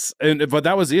 Yes, but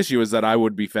that was the issue is that I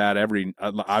would be fat every.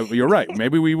 You're right.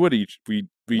 Maybe we would eat. We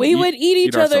would eat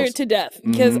each other to death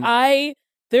because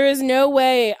there is no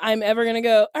way I'm ever gonna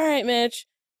go. All right, Mitch,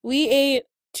 we ate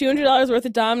 $200 worth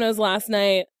of Domino's last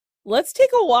night. Let's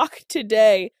take a walk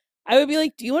today. I would be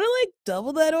like, do you want to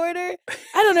double that order?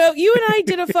 I don't know. You and I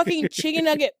did a fucking chicken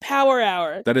nugget power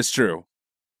hour. That is true.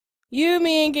 You,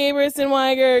 me, and Gabrus and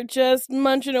Weiger just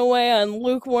munching away on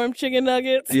lukewarm chicken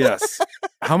nuggets. Yes.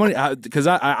 How many? Because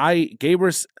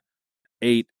Gabrus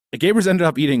ate. Gabrus ended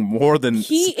up eating more than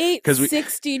He ate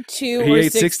 62 he or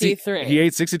ate 63. He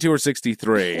ate 62 or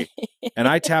 63, and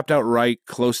I tapped out right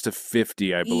close to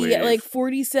 50, I believe. Yeah, like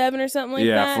 47 or something like that.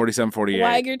 Yeah, 47, 48.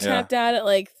 Weiger tapped out at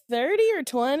like 30 or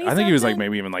 20. I think he was like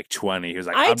maybe even like 20. He was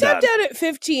like, I tapped out at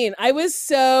 15. I was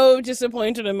so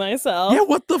disappointed in myself. Yeah,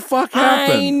 what the fuck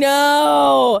happened? I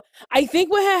know. I think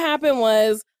what had happened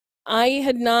was I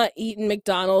had not eaten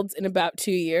McDonald's in about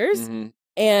 2 years,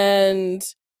 and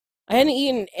I hadn't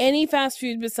eaten any fast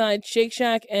food besides Shake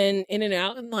Shack and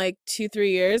In-N-Out in like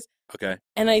 2-3 years. Okay.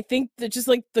 And I think that just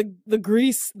like the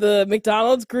grease, the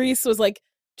McDonald's grease was like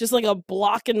just like a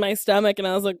block in my stomach, and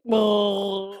I was like,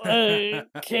 "Oh, I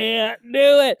can't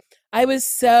do it." I was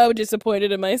so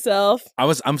disappointed in myself.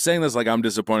 I'm saying this like I'm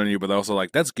disappointed in you, but also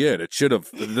like that's good. It should have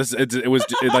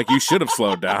like you should have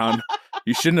slowed down.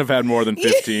 You shouldn't have had more than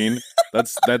 15.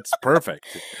 That's perfect.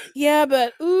 Yeah,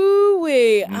 but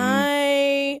ooh-wee,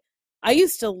 I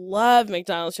used to love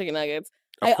McDonald's chicken nuggets.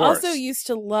 I also used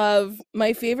to love,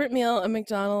 my favorite meal at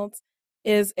McDonald's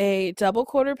is a double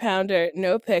quarter pounder,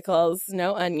 no pickles,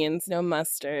 no onions, no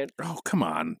mustard. Oh, come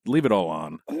on. Leave it all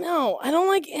on. No, I don't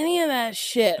like any of that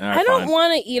shit. All right, I don't fine.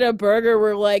 want to eat a burger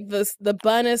where like the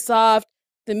bun is soft,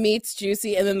 the meat's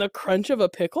juicy, and then the crunch of a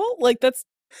pickle. Like, that's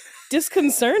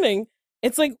disconcerting.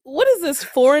 It's like, what is this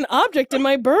foreign object in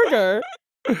my burger?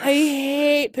 I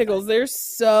hate pickles. They're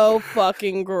so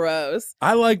fucking gross.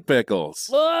 I like pickles.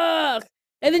 Ugh.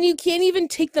 And then you can't even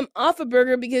take them off a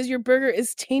burger because your burger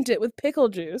is tainted with pickle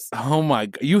juice. Oh my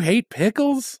God. You hate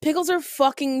pickles? Pickles are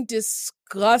fucking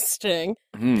disgusting.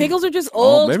 Pickles are just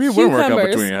old maybe it cucumbers. would work out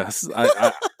between us.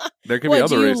 There could be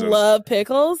other do you reasons. Love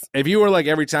pickles? If you were like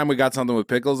every time we got something with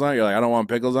pickles on it, you're like, I don't want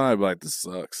pickles on it, I'd be like, this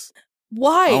sucks.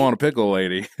 Why? I want a pickle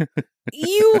lady.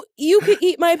 You could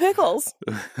eat my pickles.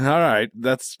 All right,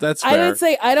 that's fair. I would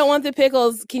say I don't want the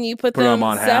pickles. Can you put them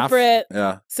on separate? Half?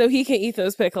 Yeah. So he can eat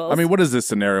those pickles. I mean, what is this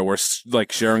scenario? We're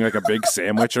like sharing like a big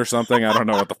sandwich or something. I don't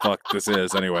know what the fuck this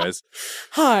is. Anyways.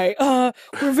 Hi.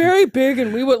 We're very big,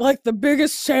 and we would like the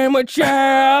biggest sandwich you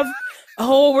have.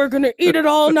 Oh, we're gonna eat it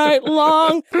all night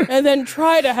long, and then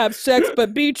try to have sex,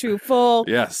 but be too full.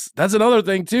 Yes, that's another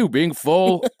thing too. Being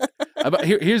full.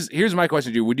 Here's my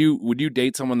question to you. Would you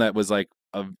date someone that was like,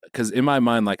 because in my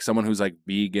mind, like someone who's like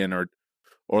vegan or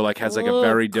like has like a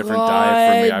very different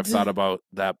diet from me. I've thought about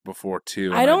that before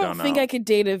too. I don't think I could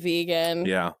date a vegan.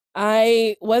 Yeah,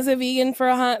 I was a vegan for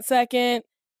a hot second.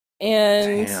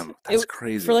 And damn, that's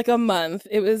crazy. For like a month.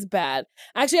 It was bad.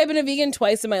 Actually, I've been a vegan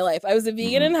twice in my life. I was a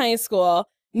vegan in high school.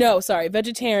 No, sorry,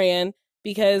 vegetarian,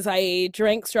 because I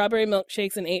drank strawberry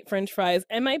milkshakes and ate French fries,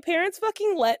 and my parents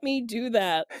fucking let me do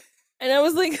that. And I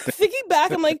was like, thinking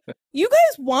back, I'm like, you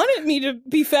guys wanted me to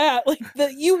be fat. Like,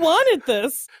 you wanted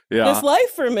this life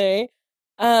for me.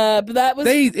 But that was...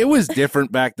 It was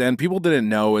different back then. People didn't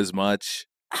know as much.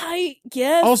 I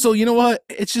guess. Also, you know what?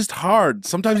 It's just hard.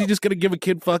 Sometimes you just got to give a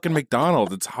kid fucking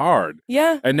McDonald's. It's hard.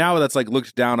 Yeah. And now that's like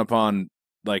looked down upon,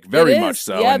 like very much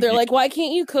so. Yeah, they're like, why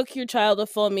can't you cook your child a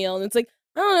full meal? And it's like,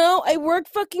 I don't know. I work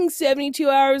fucking 72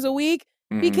 hours a week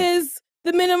because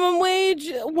the minimum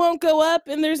wage won't go up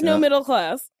and there's no middle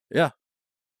class. Yeah.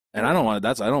 And I don't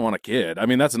want a kid. I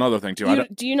mean, that's another thing too.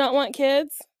 Do you not want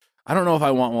kids? I don't know if I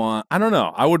want one. I don't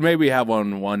know. I would maybe have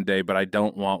one day, but I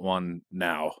don't want one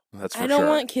now. That's for sure. I don't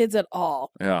want kids at all.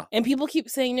 Yeah. And people keep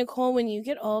saying, Nicole, when you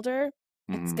get older,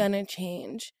 it's gonna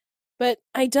change. But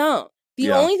I don't.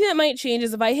 The only thing that might change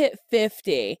is if I hit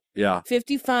 50,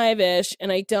 55-ish,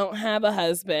 and I don't have a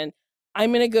husband,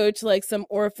 I'm gonna go to like some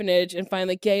orphanage and find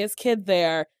the gayest kid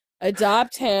there,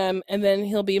 adopt him, and then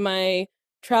he'll be my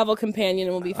travel companion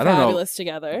and we'll be fabulous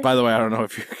together. By the way, I don't know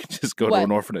if you can just go to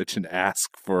an orphanage and ask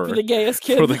for the gayest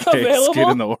kid kid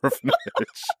in the orphanage.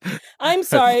 I'm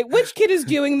sorry, which kid is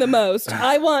doing the most?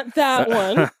 I want that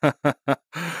one.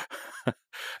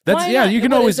 You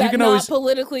can always not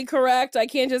politically correct. I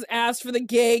can't just ask for the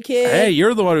gay kid. Hey,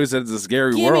 you're the one who said it's a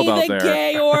scary world out there. Give me the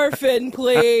gay orphan,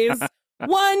 please.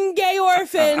 One gay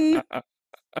orphan.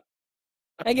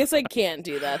 I guess I can't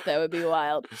do that. That would be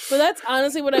wild. But that's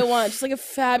honestly what I want. Just like a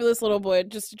fabulous little boy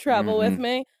just to travel with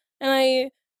me. And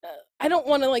I don't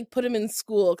want to like put him in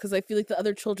school because I feel like the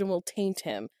other children will taint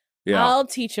him. Yeah. I'll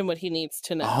teach him what he needs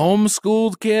to know.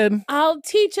 Homeschooled kid? I'll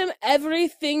teach him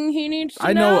everything he needs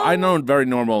to know. I know very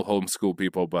normal homeschool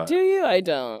people, but... Do you? I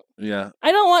don't. Yeah.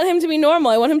 I don't want him to be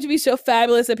normal. I want him to be so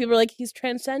fabulous that people are like, he's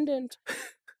transcendent.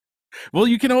 Well,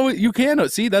 you can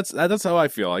see, that's how I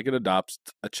feel. I could adopt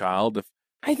a child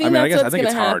I think I mean, I that's guess I what's think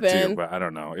gonna it's hard happen. too, but I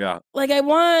don't know. Yeah. Like I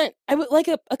would like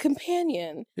a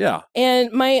companion. Yeah.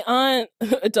 And my aunt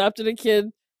adopted a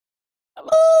kid.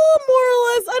 Oh, more or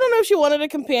less. I don't know if she wanted a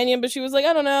companion, but she was like,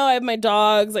 I don't know. I have my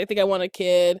dogs. I think I want a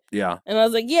kid. Yeah. And I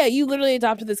was like, yeah, you literally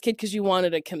adopted this kid because you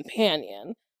wanted a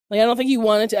companion. Like, I don't think you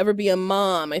wanted to ever be a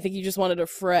mom. I think you just wanted a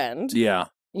friend. Yeah.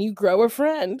 And you grow a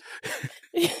friend.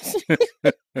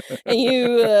 And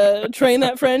you train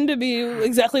that friend to be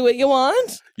exactly what you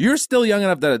want. You're still young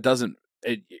enough that it doesn't.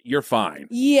 You're fine.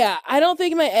 Yeah, I don't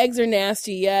think my eggs are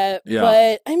nasty yet. Yeah.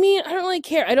 But I mean, I don't really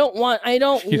care. I don't You want.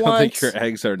 don't think your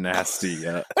eggs are nasty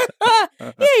yet? Yeah,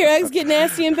 your eggs get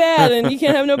nasty and bad, and you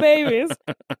can't have no babies.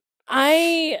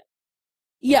 I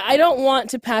don't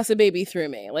want to pass a baby through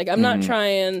me. Like, I'm not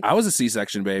trying. I was a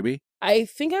C-section baby. I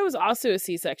think I was also a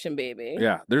C-section baby.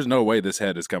 Yeah, there's no way this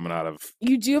head is coming out of.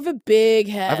 You do have a big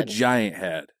head. I have a giant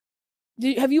head.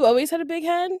 Have you always had a big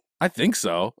head? I think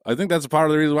so. I think that's part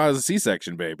of the reason why I was a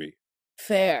C-section baby.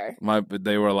 Fair.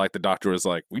 They were like, the doctor was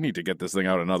like, we need to get this thing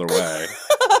out another way.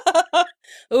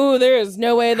 Ooh, there is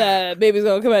no way that baby's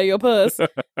gonna come out of your puss.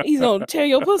 He's gonna tear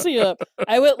your pussy up.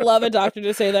 I would love a doctor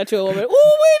to say that to a woman. Ooh,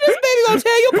 wait, this baby gonna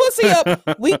tear your pussy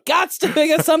up. We gots to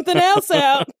figure something else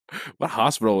out. What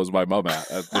hospital was my mom at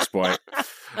this point?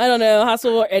 I don't know.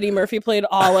 Hospital where Eddie Murphy played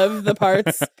all of the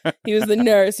parts. He was the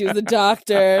nurse. He was the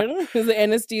doctor. He was the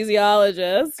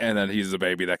anesthesiologist. And then he's the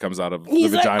baby that comes out of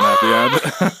He's the like, vagina at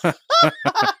the end.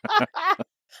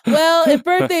 Well, if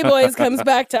Birthday Boys comes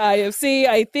back to IFC,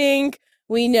 I think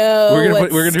we know we're what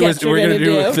gonna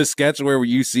do the sketch where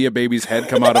you see a baby's head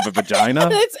come out of a vagina.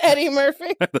 It's Eddie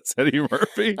Murphy. That's Eddie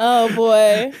Murphy. Oh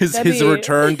boy, his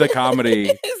return to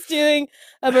comedy. He's doing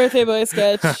a Birthday Boy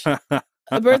sketch.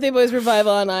 A Birthday Boys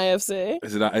revival on IFC.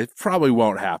 It probably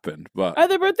won't happen, but are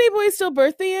the Birthday Boys still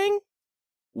birthday-ing?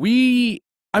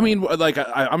 I mean, like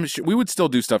I'm sure we would still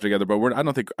do stuff together, but we're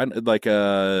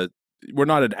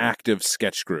not an active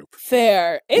sketch group.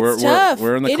 Fair. It's tough.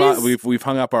 We're in the we've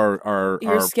hung up our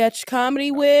sketch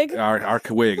comedy wig. Our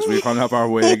wigs. We've hung up our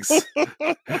wigs.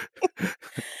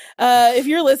 If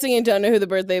you're listening and don't know who the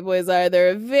Birthday Boys are,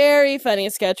 they're a very funny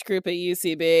sketch group at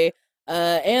UCB.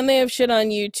 And they have shit on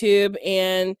YouTube.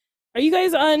 And are you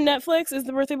guys on Netflix? Is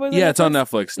the Birthday Boys on Netflix? It's on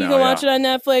Netflix now. You can watch it on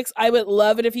Netflix. I would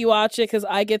love it if you watch it because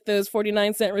I get those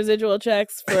 49-cent residual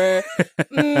checks for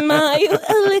my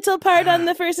little part on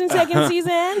the first and second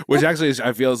season. Which actually,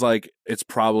 I feel like it's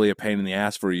probably a pain in the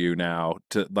ass for you now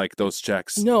to like those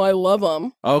checks. No, I love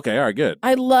them. Okay, all right, good.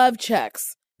 I love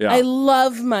checks. Yeah. I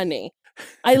love money.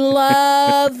 I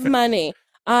love money.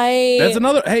 That's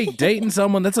another. Hey, dating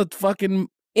someone. That's a fucking.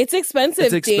 It's expensive.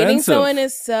 It's expensive. Dating someone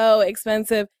is so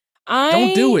expensive.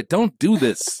 Don't do it. Don't do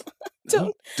this.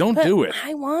 don't do it.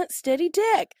 I want steady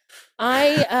dick.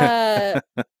 I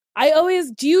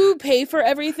always. Do you pay for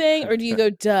everything or do you go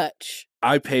Dutch?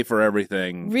 I pay for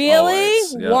everything. Really?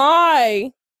 Yeah.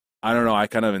 Why? I don't know. I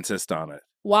kind of insist on it.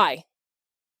 Why?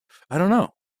 I don't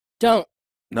know. Don't.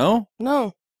 No.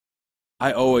 No.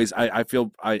 I always. I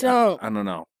feel. Don't. I don't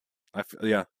know.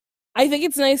 Yeah. I think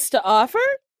it's nice to offer.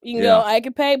 You can go, I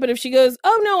can pay, but if she goes,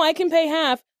 oh no, I can pay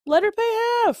half, let her pay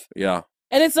half. Yeah.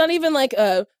 And it's not even like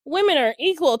a women are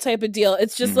equal type of deal.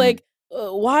 It's just like,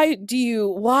 why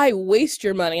waste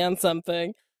your money on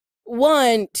something?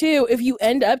 1, 2, if you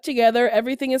end up together,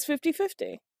 everything is 50-50.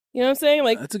 You know what I'm saying?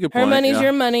 Like, that's a good point. Her money's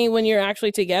your money when you're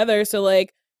actually together. So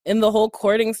like in the whole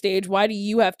courting stage, why do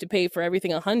you have to pay for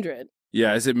everything 100?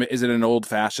 Yeah, is it an old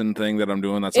fashioned thing that I'm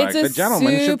doing? That's it's like the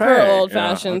gentleman should pay. It's a super old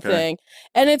fashioned thing,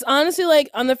 and it's honestly like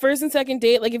on the first and second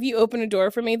date. Like if you open a door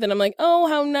for me, then I'm like, oh,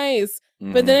 how nice.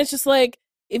 But then it's just like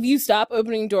if you stop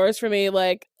opening doors for me,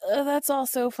 like that's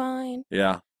also fine.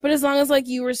 Yeah. But as long as like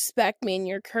you respect me and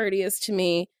you're courteous to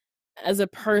me as a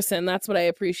person, that's what I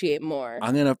appreciate more.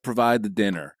 I'm gonna provide the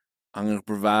dinner. I'm gonna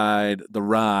provide the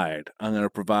ride. I'm gonna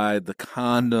provide the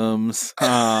condoms.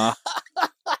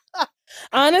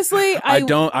 Honestly, I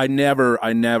never.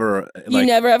 You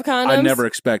never have condoms? I never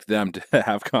expect them to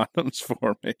have condoms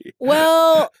for me.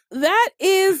 Well, that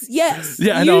is, yes.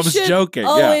 Yeah, I know, I was joking.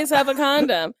 Always have a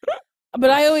condom. But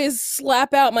I always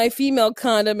slap out my female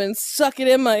condom and suck it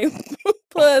in my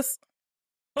puss.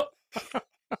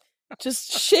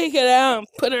 Just shake it out,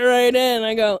 put it right in.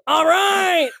 I go, all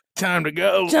right. Time to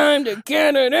go. Time to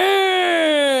get it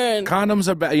in. Condoms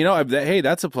are bad. You know, hey,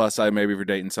 that's a plus side maybe for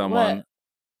dating someone. What?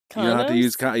 You don't have to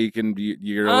use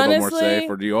you're a little more safe,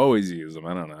 or do you always use them?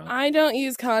 I don't know. I don't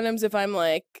use condoms if I'm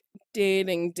like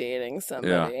dating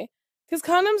somebody. Because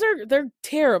condoms they're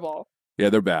terrible. Yeah,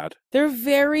 they're bad. They're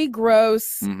very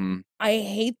gross. Mm-hmm. I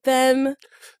hate them.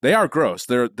 They are gross.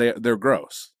 They're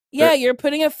gross. Yeah, you're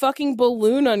putting a fucking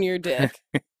balloon on your dick.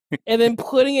 and then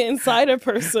putting it inside a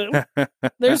person.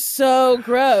 They're so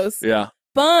gross. Yeah.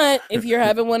 But if you're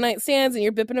having one night stands and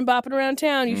you're bipping and bopping around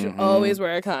town, you should always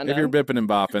wear a condom. If you're bipping and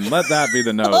bopping, let that be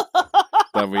the note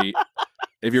that we.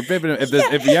 If you're bipping,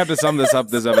 if you have to sum this up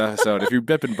this episode, if you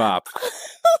bip and bop,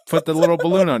 put the little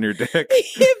balloon on your dick.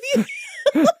 If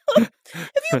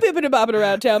you bipping and bopping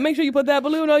around town, make sure you put that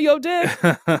balloon on your dick.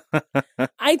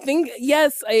 I think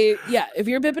if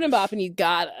you're bipping and bopping, you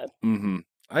gotta.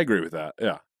 I agree with that.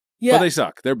 Yeah. Yeah. But they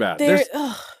suck. They're bad.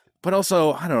 But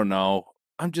also, I don't know.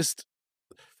 I'm just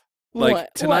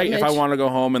like tonight. If I want to go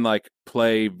home and like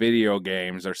play video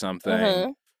games or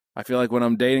something, I feel like when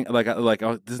I'm dating,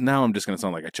 now I'm just gonna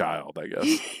sound like a child, I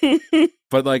guess.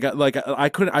 But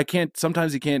I can't.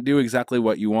 Sometimes you can't do exactly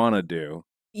what you want to do.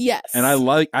 Yes. And I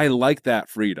like that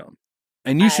freedom.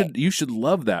 And you should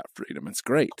love that freedom. It's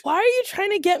great. Why are you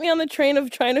trying to get me on the train of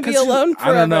trying to be alone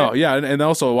forever? I don't know. Yeah, and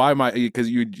also why am I? Because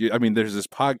I mean, there's this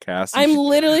podcast. I'm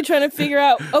literally trying to figure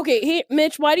out. Okay, hey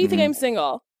Mitch, why do you think I'm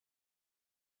single?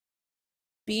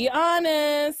 Be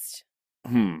honest.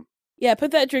 Yeah,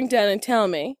 put that drink down and tell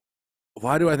me.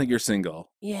 Why do I think you're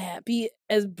single? Yeah, be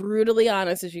as brutally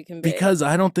honest as you can be. Because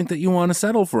I don't think that you want to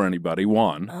settle for anybody.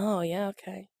 One. Oh yeah,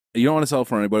 okay. You don't want to settle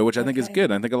for anybody, which I think is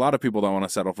good. I think a lot of people don't want to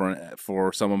settle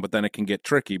for someone, but then it can get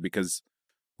tricky because,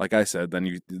 like I said,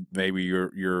 then maybe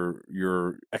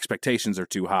your expectations are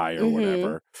too high or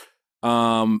whatever.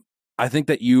 I think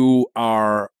that you're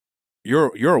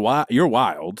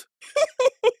wild,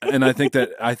 and I think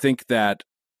that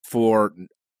for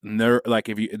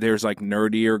if there's like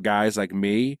nerdier guys like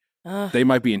me, they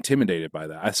might be intimidated by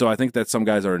that. So I think that some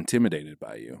guys are intimidated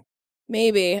by you.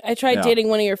 Maybe. I tried dating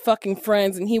one of your fucking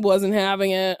friends and he wasn't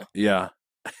having it. Yeah.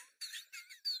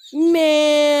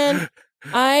 Man,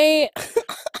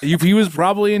 he was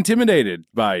probably intimidated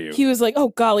by you. He was like, oh,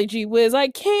 golly gee whiz, I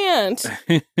can't.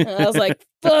 And I was like,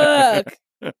 fuck.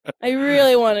 I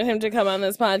really wanted him to come on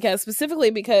this podcast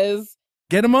specifically because...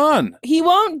 Get him on. He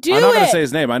won't do it. I'm not going to say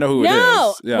his name. I know who it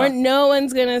is. Yeah. No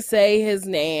one's going to say his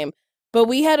name. But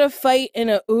we had a fight in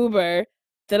an Uber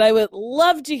that I would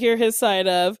love to hear his side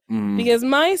of, because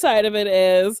my side of it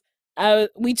is,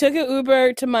 we took an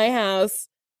Uber to my house.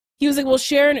 He was like, we'll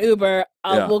share an Uber.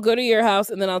 We'll go to your house,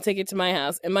 and then I'll take it to my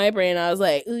house. In my brain, I was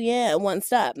like, oh yeah, one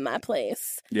stop, my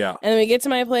place. Yeah. And then we get to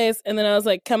my place, and then I was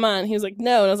like, come on. He was like,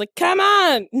 no. And I was like, come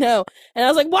on, no. And I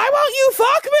was like, why won't you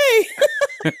fuck me?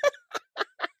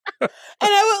 And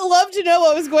I would love to know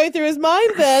what was going through his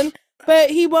mind then.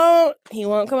 But he won't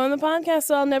come on the podcast,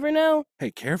 so I'll never know. Hey,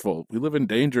 careful. We live in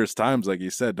dangerous times, like you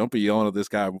said. Don't be yelling at this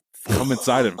guy, come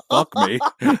inside and fuck me.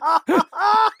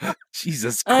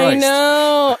 Jesus Christ.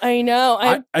 I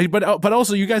know. But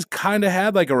also, you guys kind of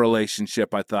had like a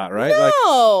relationship, I thought, right?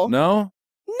 No. No?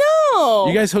 No.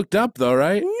 You guys hooked up, though,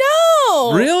 right?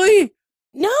 No. Really?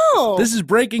 No. This is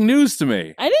breaking news to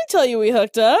me. I didn't tell you we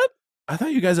hooked up. I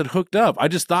thought you guys had hooked up. I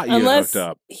just thought you had hooked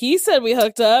up. He said we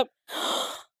hooked up.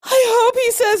 I hope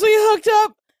he says we hooked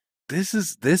up. This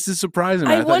is surprising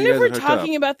me. I wonder if we're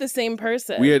talking about the same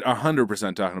person. We had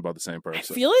 100% talking about the same person.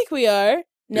 I feel like we are.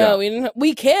 No, we didn't.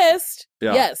 We kissed.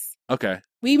 Yeah. Yes. Okay.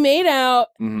 We made out,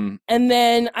 and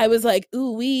then I was like,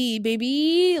 "Ooh wee,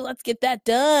 baby, let's get that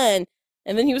done."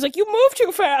 And then he was like, "You move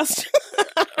too fast."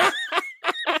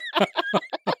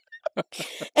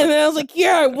 And then I was like,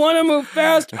 yeah, I want to move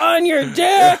fast on your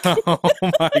dick. Oh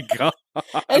my God.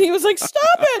 And he was like,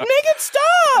 stop it, make it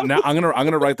stop. Now I'm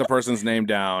gonna write the person's name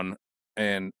down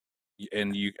and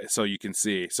you so you can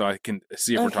see. So I can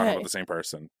see if we're talking about the same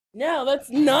person. No, that's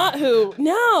not who.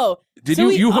 No. Did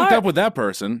you hooked up with that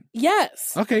person?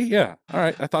 Yes. Okay, yeah. All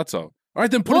right, I thought so. All right,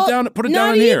 then put it down in here.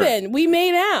 Not even. We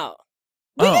made out.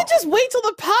 We can just wait till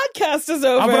the podcast is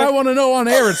over. But I want to know on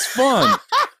air. It's fun.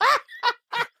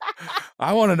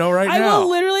 I want to know now. I will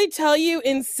literally tell you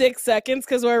in 6 seconds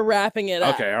because we're wrapping it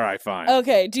up. Okay, all right, fine.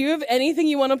 Okay, do you have anything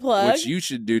you want to plug? Which you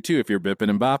should do too if you're bipping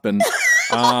and bopping.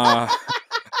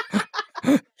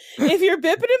 If you're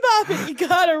bipping and bopping, you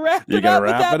gotta wrap it up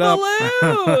with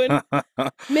that balloon.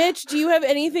 Mitch, do you have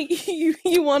anything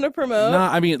you want to promote? No,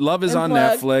 I mean, Love is on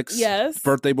Netflix. Yes.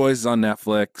 Birthday Boys is on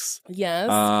Netflix.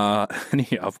 Yes.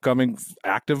 Any upcoming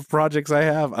active projects I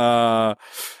have?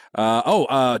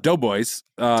 Doughboys.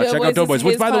 Check out Doughboys,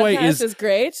 which by the way is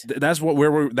great. That's why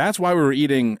we were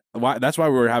eating. That's why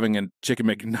we were having a chicken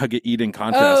McNugget eating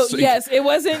contest. Oh yes, it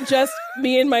wasn't just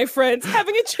me and my friends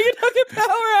having a chicken nugget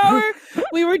power hour.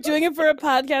 We were doing it for a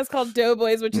podcast called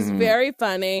Doughboys, which is very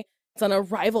funny. It's on a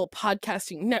rival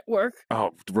podcasting network.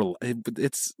 Oh,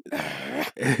 it's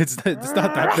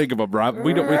not that big of a bribe.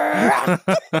 We don't.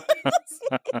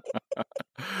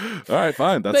 All right,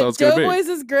 fine. That's how it's gonna be. Doughboys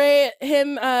is great.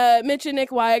 Mitch and Nick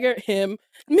Weiger.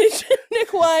 Mitch and Nick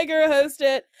Weiger host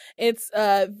it. It's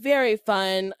very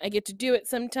fun. I get to do it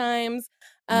sometimes.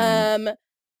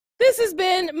 This has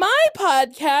been my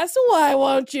podcast, Why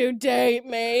Won't You Date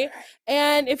Me?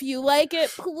 And if you like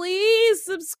it, please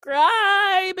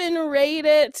subscribe and rate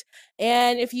it.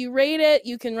 And if you rate it,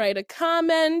 you can write a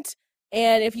comment.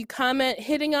 And if you comment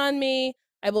hitting on me,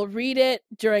 I will read it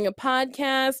during a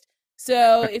podcast.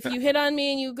 So if you hit on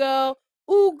me and you go,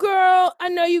 "Ooh, girl, I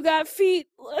know you got feet.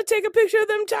 Take a picture of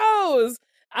them toes."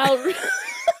 I'll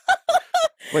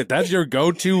Wait, that's your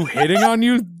go-to hitting on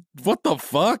you? What the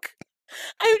fuck?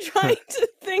 I'm trying to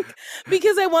think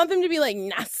because I want them to be like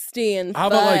nasty and How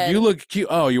fun. about like you look cute?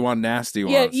 Oh, you want nasty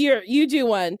ones? Yeah, you do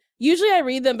one. Usually I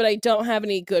read them, but I don't have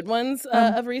any good ones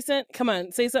of recent. Come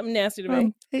on, say something nasty to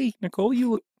me. Hey, Nicole,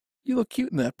 you look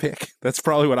cute in that pic. That's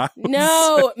probably what I would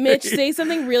No, say. Mitch, say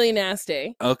something really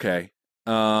nasty. Okay.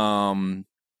 I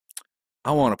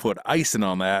want to put icing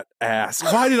on that ass.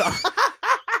 Why did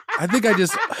I think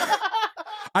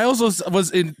I also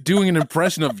was doing an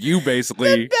impression of you,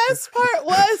 basically. The best part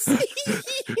was,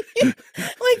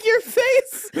 like, your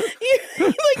face,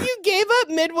 you gave up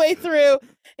midway through.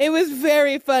 It was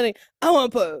very funny. I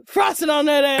want to put frosting on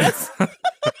that ass.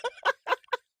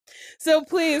 So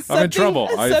please, I'm in trouble.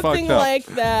 Something like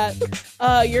that.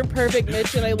 You're perfect,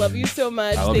 Mitch, and I love you so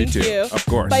much. I love Thank you too. you. Of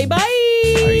course. Bye-bye.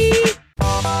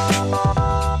 Bye.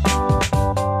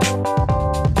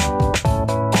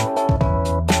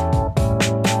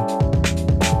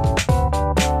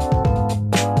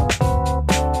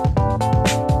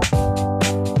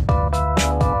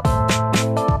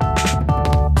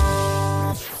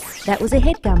 That was a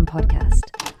HeadGum podcast.